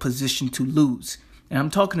in a position to lose. And I'm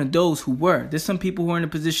talking to those who were. There's some people who are in a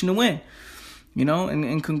position to win. You know,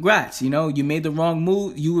 and congrats. You know, you made the wrong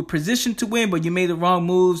move. You were positioned to win, but you made the wrong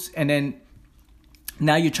moves. And then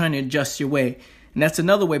now you're trying to adjust your way. And that's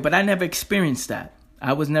another way. But I never experienced that.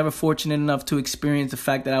 I was never fortunate enough to experience the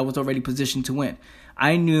fact that I was already positioned to win.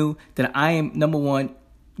 I knew that I am, number one,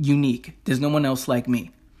 unique. There's no one else like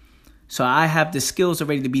me. So I have the skills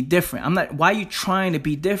already to be different. Why are you trying to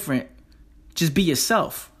be different? Just be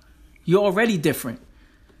yourself. You're already different.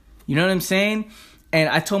 You know what I'm saying? And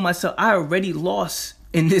I told myself, I already lost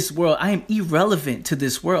in this world. I am irrelevant to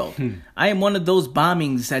this world. I am one of those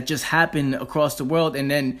bombings that just happen across the world,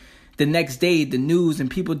 and then the next day the news and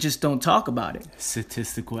people just don't talk about it.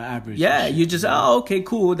 Statistical average. Yeah, you just okay,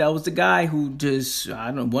 cool. That was the guy who just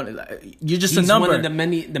I don't want. You're just a number. He's one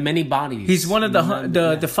of the many bodies. He's one of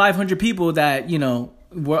the 500 people that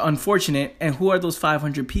were unfortunate. And who are those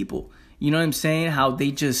 500 people? You know what I'm saying? How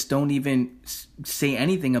they just don't even say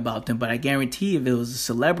anything about them. But I guarantee if it was a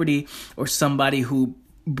celebrity or somebody who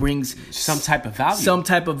brings some type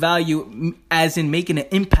of value, as in making an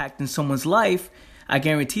impact in someone's life, I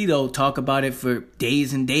guarantee they'll talk about it for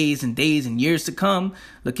days and days and days and years to come.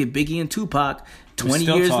 Look at Biggie and Tupac. 20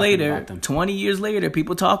 years later,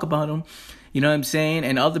 people talk about them. You know what I'm saying?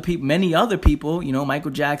 And other people, many other people,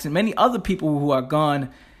 Michael Jackson, many other people who are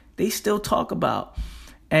gone, they still talk about.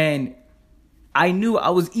 And I knew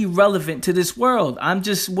I was irrelevant to this world. I'm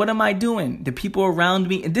just, what am I doing? The people around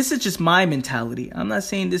me, and this is just my mentality. I'm not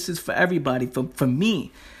saying this is for everybody. For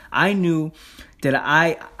me, I knew that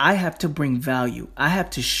I have to bring value. I have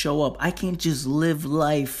to show up. I can't just live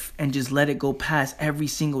life and just let it go past every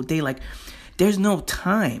single day. Like, there's no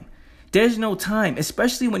time. There's no time,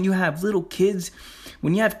 especially when you have little kids.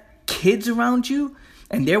 When you have kids around you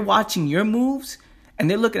and they're watching your moves, and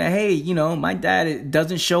they're looking at, hey, my dad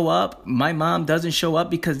doesn't show up. My mom doesn't show up,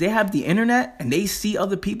 because they have the internet and they see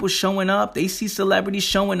other people showing up. They see celebrities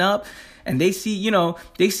showing up, and they see,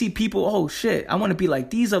 they see people, oh shit, I want to be like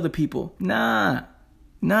these other people. Nah.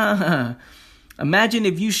 Imagine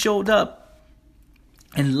if you showed up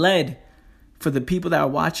and led for the people that are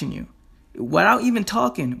watching you without even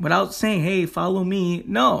talking, without saying, hey, follow me.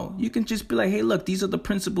 No, you can just be like, hey, look, these are the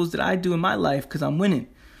principles that I do in my life because I'm winning.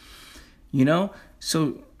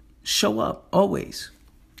 So show up always.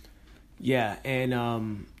 Yeah, and I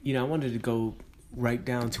wanted to go right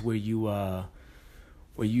down to where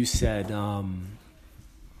you said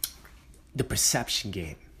the perception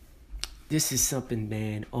game. This is something,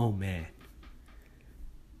 man. Oh man,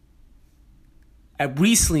 I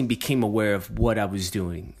recently became aware of what I was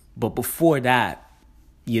doing, but before that,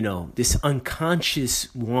 this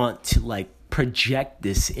unconscious want to project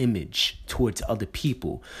this image towards other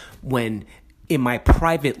people when in my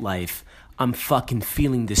private life, I'm fucking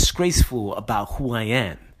feeling disgraceful about who I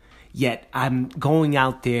am. Yet I'm going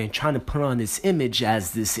out there and trying to put on this image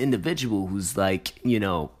as this individual who's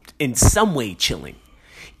in some way chilling.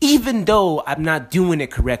 Even though I'm not doing it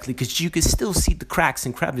correctly, because you can still see the cracks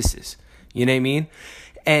and crevices. You know what I mean?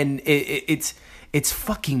 And it's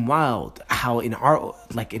fucking wild how in our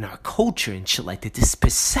culture and shit like that, this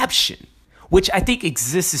perception, which I think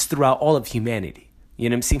exists throughout all of humanity. You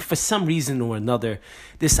know what I'm saying? For some reason or another,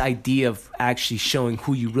 this idea of actually showing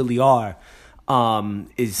who you really are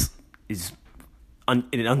is an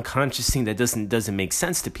unconscious thing that doesn't make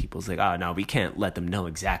sense to people. It's like, oh no, we can't let them know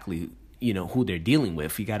exactly who they're dealing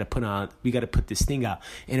with. We got to put this thing out,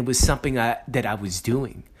 and it was something that I was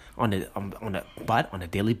doing on a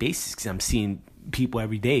daily basis, because I'm seeing people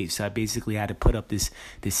every day. So I basically had to put up this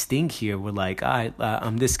thing here where all right,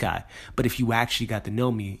 I'm this guy, but if you actually got to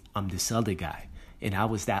know me, I'm this other guy. And I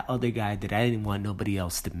was that other guy that I didn't want nobody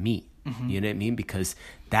else to meet. Mm-hmm. You know what I mean? Because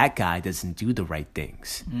that guy doesn't do the right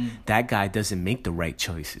things. That guy doesn't make the right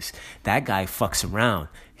choices. That guy fucks around.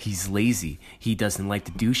 He's lazy. He doesn't like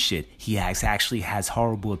to do shit. He actually has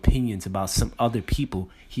horrible opinions about some other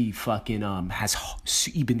people. He fucking has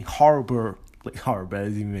even horrible, that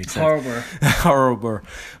doesn't even make sense. Horrible.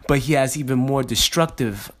 But he has even more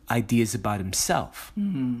destructive ideas about himself.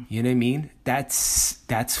 Mm-hmm. You know what I mean? That's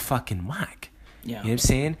fucking whack. Yeah. You know what I'm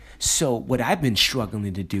saying? So what I've been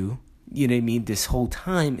struggling to do, you know what I mean, this whole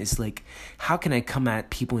time is how can I come at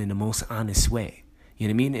people in the most honest way? You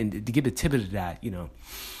know what I mean? And to give a tip of that,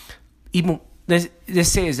 even let's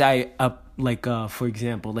say as for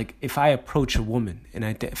example, if I approach a woman and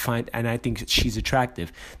I think she's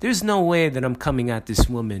attractive, there's no way that I'm coming at this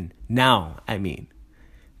woman now,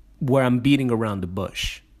 where I'm beating around the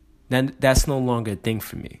bush. Then that's no longer a thing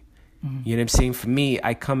for me. Mm-hmm. You know what I'm saying? For me,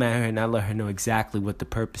 I come at her and I let her know exactly what the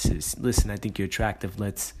purpose is. Listen, I think you're attractive.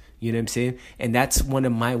 You know what I'm saying? And that's one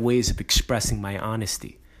of my ways of expressing my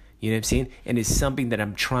honesty. You know what I'm saying? And it's something that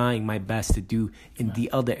I'm trying my best to do in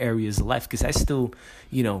the other areas of life. Because I still,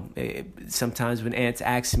 sometimes when aunts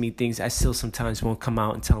ask me things, I still sometimes won't come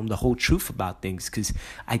out and tell them the whole truth about things. Because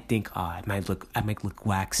I think, I might look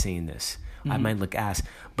whack saying this. Mm-hmm. I might look ass.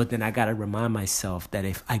 But then I got to remind myself that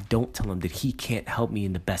if I don't tell him, that he can't help me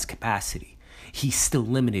in the best capacity. he's still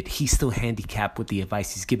limited. He's still handicapped with the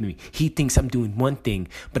advice he's giving me. He thinks I'm doing one thing,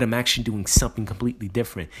 but I'm actually doing something completely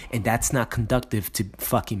different. And that's not conductive to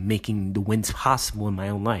fucking making the wins possible in my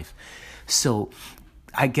own life. So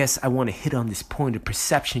I guess I want to hit on this point of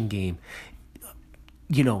perception game.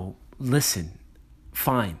 You know, listen,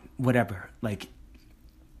 fine, whatever. Like,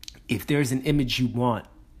 if there's an image you want,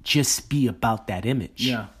 just be about that image.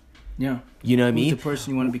 Yeah. You know what I mean? The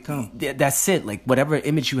person you want to become. That's it. Like, whatever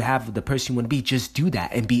image you have of the person you want to be, just do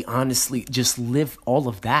that and be honestly, just live all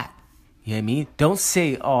of that. You know what I mean? Don't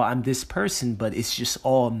say, oh, I'm this person, but it's just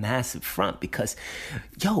all a massive front, because,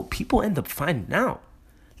 yo, people end up finding out.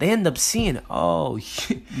 They end up seeing, oh,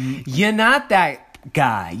 you're not that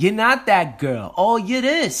guy. You're not that girl. Oh, you're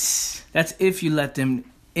this. That's if you let them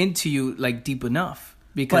into you, like, deep enough.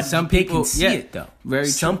 Because but some people can see it, though. Very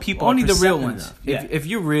some true. people only the real ones. Yeah. If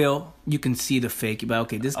you're real, you can see the fake. You're like,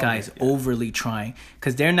 okay, this guy is overly trying,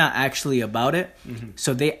 because they're not actually about it. Mm-hmm.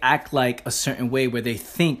 So they act like a certain way where they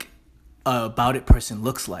think about it person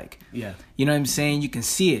looks like. Yeah, you know what I'm saying? You can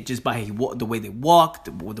see it just by the way they walk,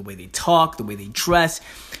 the way they talk, the way they dress.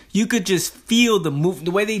 You could just feel the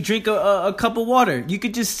the way they drink a cup of water. You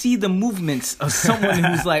could just see the movements of someone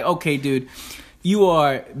who's like, okay, dude, you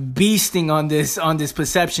are beasting on this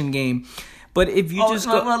perception game. But if you just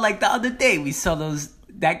go, like the other day we saw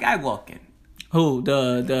that guy walking. Who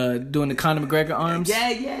the doing the Conor McGregor arms?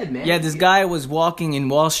 Yeah, man. Yeah, this guy was walking in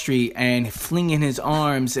Wall Street and flinging his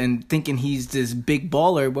arms and thinking he's this big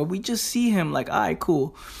baller, but we just see him like, all right,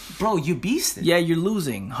 cool, bro, you're beasting. Yeah, you're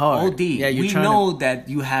losing hard. OD. Yeah, we know that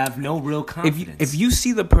you have no real confidence. If you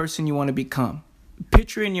see the person you want to become,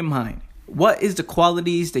 picture in your mind, what is the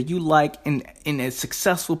qualities that you like in a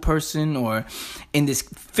successful person or in this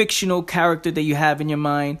fictional character that you have in your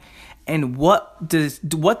mind? And what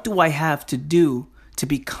do I have to do to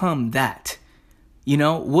become that? You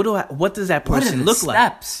know, what does that person look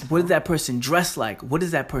steps, like? What does that person dress like? What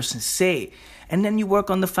does that person say? And then you work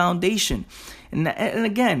on the foundation. And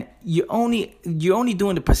again, you're only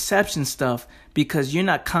doing the perception stuff because you're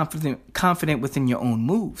not confident within your own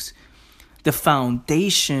moves. The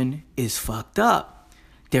foundation is fucked up.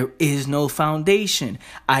 There is no foundation.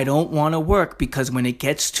 I don't want to work because when it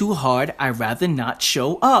gets too hard, I'd rather not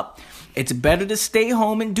show up. It's better to stay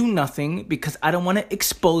home and do nothing because I don't want to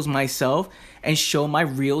expose myself and show my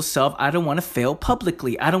real self. I don't want to fail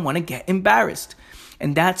publicly. I don't want to get embarrassed.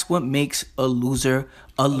 And that's what makes a loser,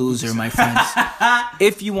 my friends.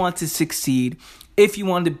 If you want to succeed, if you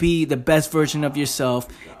want to be the best version of yourself,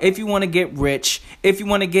 if you want to get rich, if you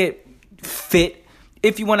want to get fit,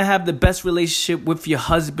 if you want to have the best relationship with your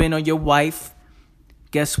husband or your wife,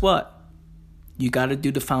 guess what? You got to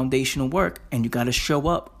do the foundational work and you got to show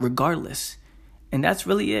up regardless. And that's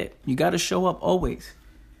really it. You got to show up always.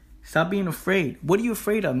 Stop being afraid. What are you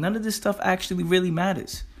afraid of? None of this stuff actually really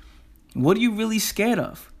matters. What are you really scared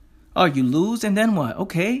of? Oh, you lose and then what?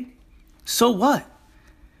 Okay. So what?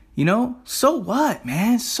 You know? So what,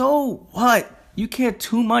 man? So what? You care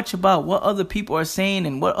too much about what other people are saying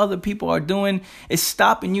and what other people are doing. It's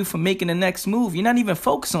stopping you from making the next move. You're not even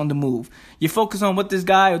focused on the move. You're focused on what this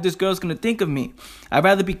guy or this girl's going to think of me. I'd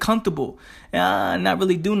rather be comfortable and not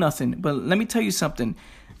really do nothing. But let me tell you something.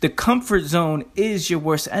 The comfort zone is your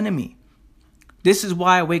worst enemy. This is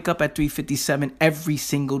why I wake up at 3:57 every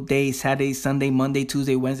single day. Saturday, Sunday, Monday,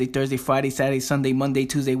 Tuesday, Wednesday, Thursday, Friday, Saturday, Sunday, Monday,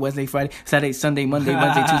 Tuesday, Wednesday, Friday, Saturday, Sunday, Monday,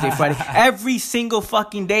 Wednesday, Tuesday, Friday. Every single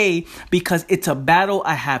fucking day because it's a battle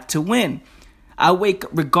I have to win. I wake,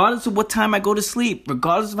 regardless of what time I go to sleep,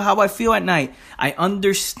 regardless of how I feel at night, I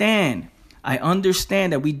understand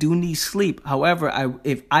that we do need sleep. However,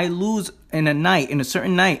 if I lose in a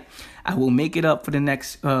certain night, I will make it up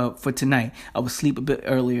for tonight. I will sleep a bit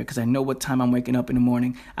earlier because I know what time I'm waking up in the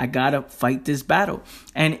morning. I gotta fight this battle.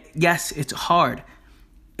 And yes, it's hard.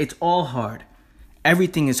 It's all hard.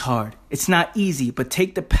 Everything is hard. It's not easy, but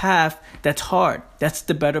take the path that's hard. That's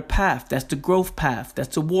the better path. That's the growth path.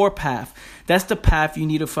 That's the war path. That's the path you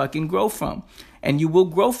need to fucking grow from. And you will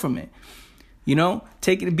grow from it. You know,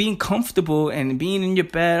 being comfortable and being in your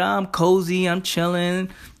bed. I'm cozy, I'm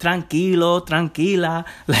chilling, tranquilo, tranquila.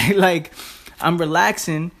 Like I'm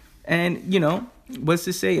relaxing. And, you know, what's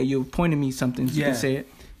to say? You pointed me something. You can say it.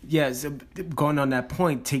 Yeah, so going on that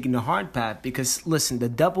point, taking the hard path. Because, listen, the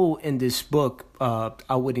devil in this book,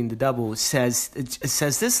 Outwitting the Devil, says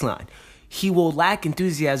this line. He will lack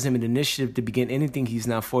enthusiasm and initiative to begin anything he's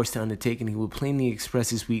not forced to undertake, and he will plainly express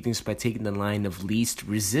his weakness by taking the line of least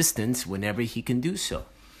resistance whenever he can do so.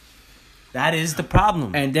 That is the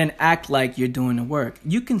problem. And then act like you're doing the work.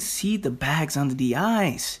 You can see the bags under the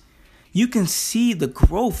eyes. You can see the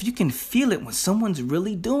growth. You can feel it when someone's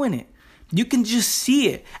really doing it. You can just see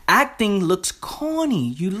it. Acting looks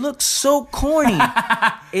corny. You look so corny.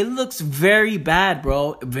 It looks very bad,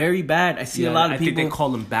 bro. Very bad. I see a lot of people. I think they call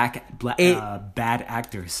them bad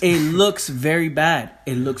actors. It looks very bad.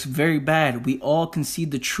 It looks very bad. We all can see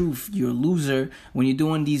the truth. You're a loser when you're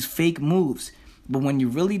doing these fake moves. But when you're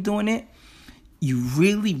really doing it, you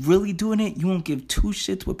really doing it, you won't give two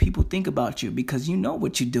shits what people think about you because you know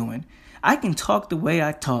what you're doing. I can talk the way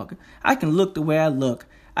I talk. I can look the way I look.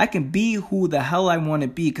 I can be who the hell I want to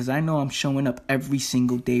be because I know I'm showing up every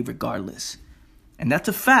single day regardless. And that's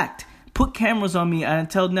a fact. Put cameras on me. I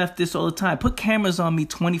tell Neff this all the time. Put cameras on me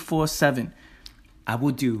 24/7. I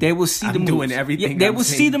will do. They will see the moves. I'm doing everything. They will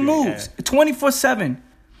see the moves 24/7.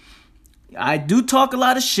 I do talk a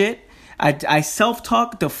lot of shit. I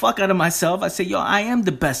self-talk the fuck out of myself. I say, yo, I am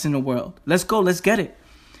the best in the world. Let's go. Let's get it.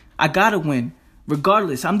 I gotta win.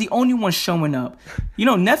 Regardless, I'm the only one showing up. You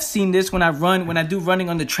know, Neff's seen this when I do running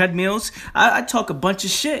on the treadmills. I talk a bunch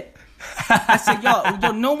of shit. I said,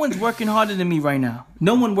 yo, no one's working harder than me right now.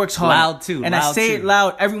 No one works harder. Loud too. And I say it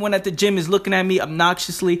loud. Everyone at the gym is looking at me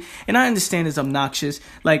obnoxiously. And I understand it's obnoxious.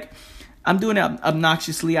 Like, I'm doing it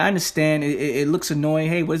obnoxiously. I understand it looks annoying.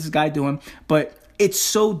 Hey, what is this guy doing? But it's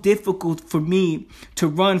so difficult for me to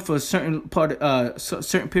run for a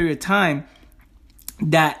certain period of time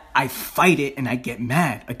that I fight it and I get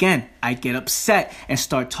mad. Again, I get upset and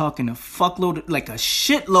start talking a fuckload, like a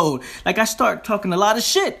shitload. Like I start talking a lot of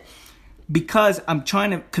shit because I'm trying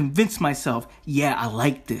to convince myself, yeah, I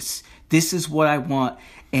like this. This is what I want.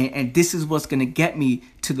 And this is what's going to get me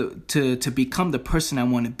to become the person I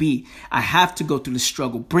want to be. I have to go through the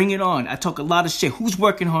struggle. Bring it on. I talk a lot of shit. Who's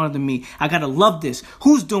working harder than me? I got to love this.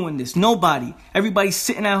 Who's doing this? Nobody. Everybody's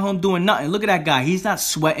sitting at home doing nothing. Look at that guy. He's not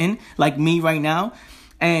sweating like me right now.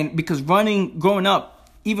 And because running, growing up,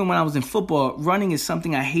 even when I was in football, running is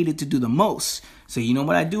something I hated to do the most. So you know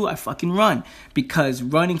what I do? I fucking run. Because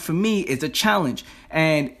running for me is a challenge.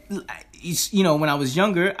 And you know, when I was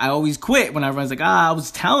younger, I always quit when I was like, I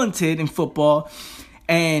was talented in football.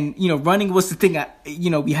 And, you know, running was the thing,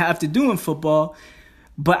 we have to do in football.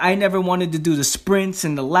 But I never wanted to do the sprints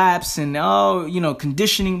and the laps and,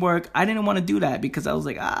 conditioning work. I didn't want to do that because I was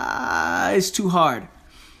like, it's too hard.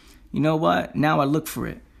 You know what? Now I look for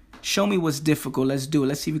it. Show me what's difficult. Let's do it.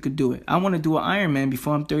 Let's see if we could do it. I want to do an Ironman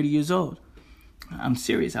before I'm 30 years old. I'm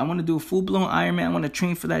serious. I want to do a full-blown Ironman. I want to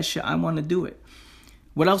train for that shit. I want to do it.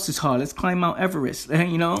 What else is hard? Let's climb Mount Everest.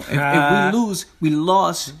 You know, if we lose, we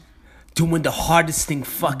lost. Doing the hardest thing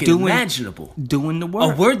imaginable. Doing the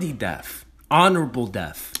work. A worthy death. Honorable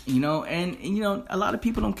death. You know, and a lot of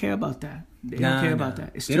people don't care about that. They don't care about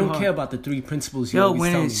that. They don't care about the three principles you always tell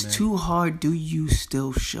me, man. When it's too hard, do you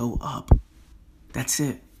still show up? That's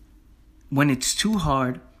it. When it's too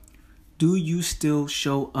hard, do you still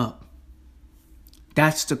show up?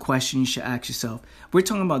 That's the question you should ask yourself. We're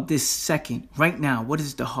talking about this second, right now. What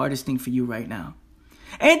is the hardest thing for you right now?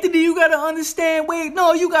 Anthony, you got to understand. Wait,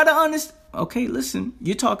 no, you got to understand. Okay, listen.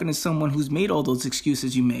 You're talking to someone who's made all those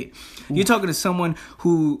excuses you made. Ooh. You're talking to someone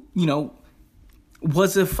who,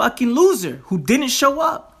 was a fucking loser, who didn't show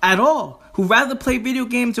up at all, who rather play video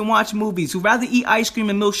games and watch movies, who rather eat ice cream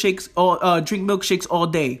and milkshakes or drink milkshakes all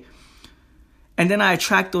day. And then I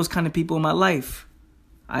attract those kind of people in my life.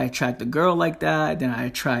 I attract a girl like that. Then I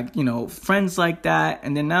attract, friends like that.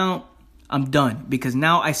 And then now I'm done because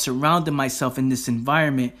now I surrounded myself in this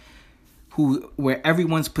environment where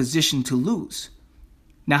everyone's positioned to lose.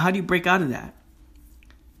 Now, how do you break out of that?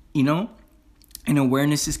 And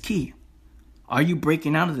awareness is key. Are you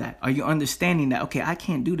breaking out of that? Are you understanding that, okay, I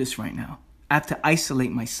can't do this right now. I have to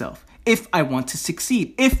isolate myself if I want to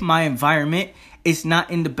succeed. If my environment is not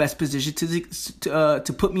in the best position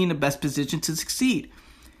to put me in the best position to succeed.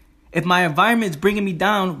 If my environment is bringing me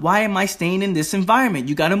down, why am I staying in this environment?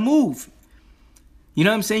 You got to move. You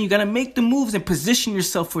know what I'm saying? You got to make the moves and position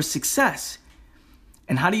yourself for success.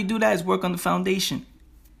 And how do you do that? Is work on the foundation.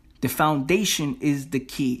 The foundation is the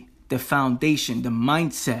key. The foundation, the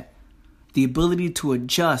mindset, the ability to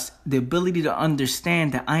adjust, the ability to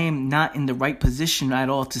understand that I am not in the right position at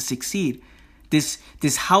all to succeed.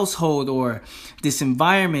 This household or this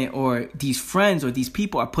environment or these friends or these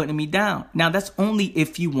people are putting me down. Now, that's only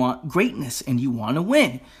if you want greatness and you want to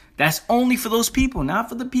win. That's only for those people, not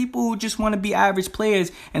for the people who just want to be average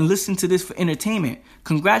players and listen to this for entertainment.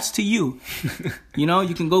 Congrats to you.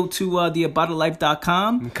 You can go to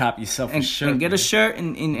theaboutalife.com and cop yourself a shirt. And get a shirt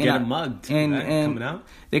and get a mug. And coming out?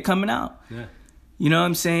 They're coming out. Yeah. You know what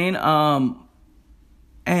I'm saying?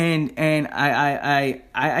 And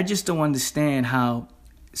I just don't understand how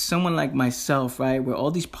someone like myself, right, where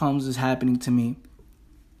all these problems is happening to me,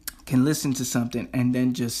 can listen to something and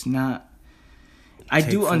then just not I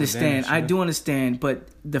do understand. I do understand. But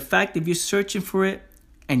the fact if you're searching for it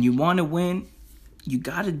and you want to win, you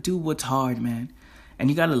got to do what's hard, man. And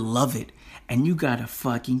you got to love it. And you got to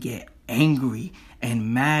fucking get angry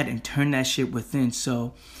and mad and turn that shit within.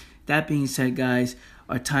 So that being said, guys,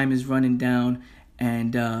 our time is running down.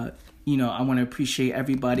 And, I want to appreciate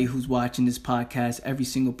everybody who's watching this podcast, every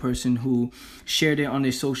single person who shared it on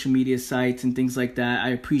their social media sites and things like that. I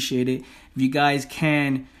appreciate it. If you guys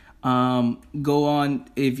can go on,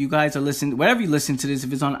 if you guys are listening, wherever you listen to this,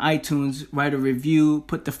 if it's on iTunes, write a review,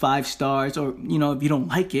 put the 5 stars, or, if you don't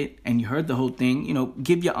like it and you heard the whole thing,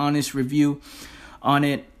 give your honest review on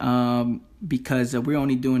it, because we're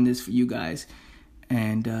only doing this for you guys.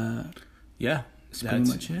 And that's pretty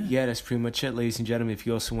much it. Yeah, that's pretty much it, ladies and gentlemen. If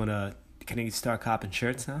you also want to, can they start copping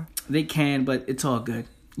shirts now? They can, but it's all good.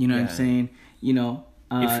 You know what I'm saying?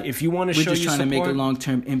 If you want to show your support, we're just trying to make a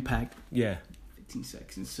long-term impact. Yeah. 15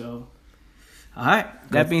 seconds. So, all right.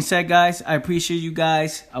 That being said, guys, I appreciate you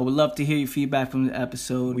guys. I would love to hear your feedback from the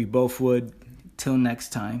episode. We both would. Till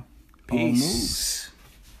next time. Peace.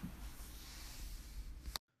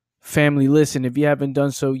 Family, listen, if you haven't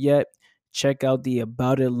done so yet, check out the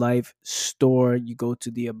About It Life store. You go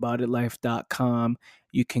to theaboutitlife.com.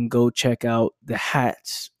 You can go check out the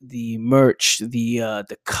hats, the merch, the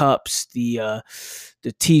cups, the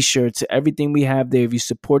t-shirts, everything we have there. If you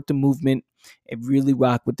support the movement and really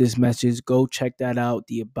rock with this message, go check that out,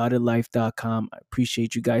 theaboutitlife.com. I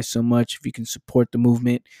appreciate you guys so much. If you can support the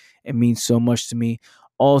movement, it means so much to me.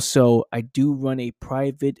 Also, I do run a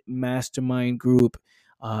private mastermind group.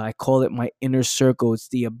 I call it my inner circle. It's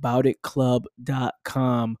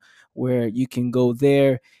theaboutitclub.com, where you can go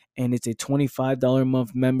there, and it's a $25 a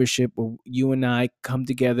month membership where you and I come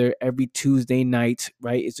together every Tuesday night,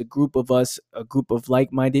 right? It's a group of us, a group of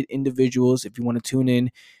like-minded individuals. If you want to tune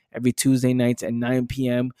in every Tuesday nights at 9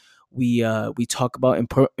 p.m., we talk about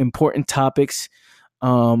important topics,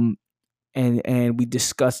 and we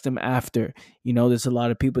discuss them after. There's a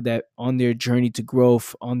lot of people that on their journey to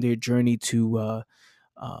growth, on their journey to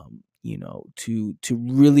to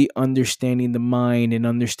really understanding the mind and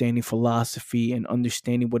understanding philosophy and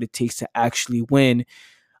understanding what it takes to actually win.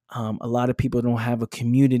 A lot of people don't have a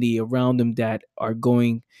community around them that are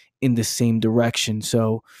going in the same direction.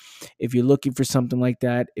 So if you're looking for something like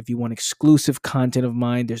that, if you want exclusive content of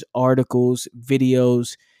mine, there's articles,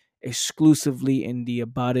 videos exclusively in the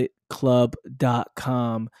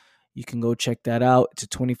aboutitclub.com. You can go check that out. It's a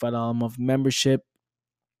 $25 a month membership.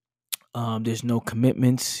 There's no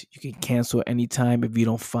commitments. You can cancel anytime if you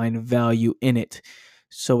don't find value in it.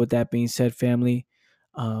 So with that being said, family,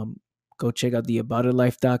 go check out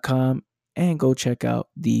theaboutitlife.com and go check out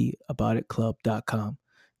theaboutitclub.com.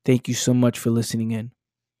 Thank you so much for listening in.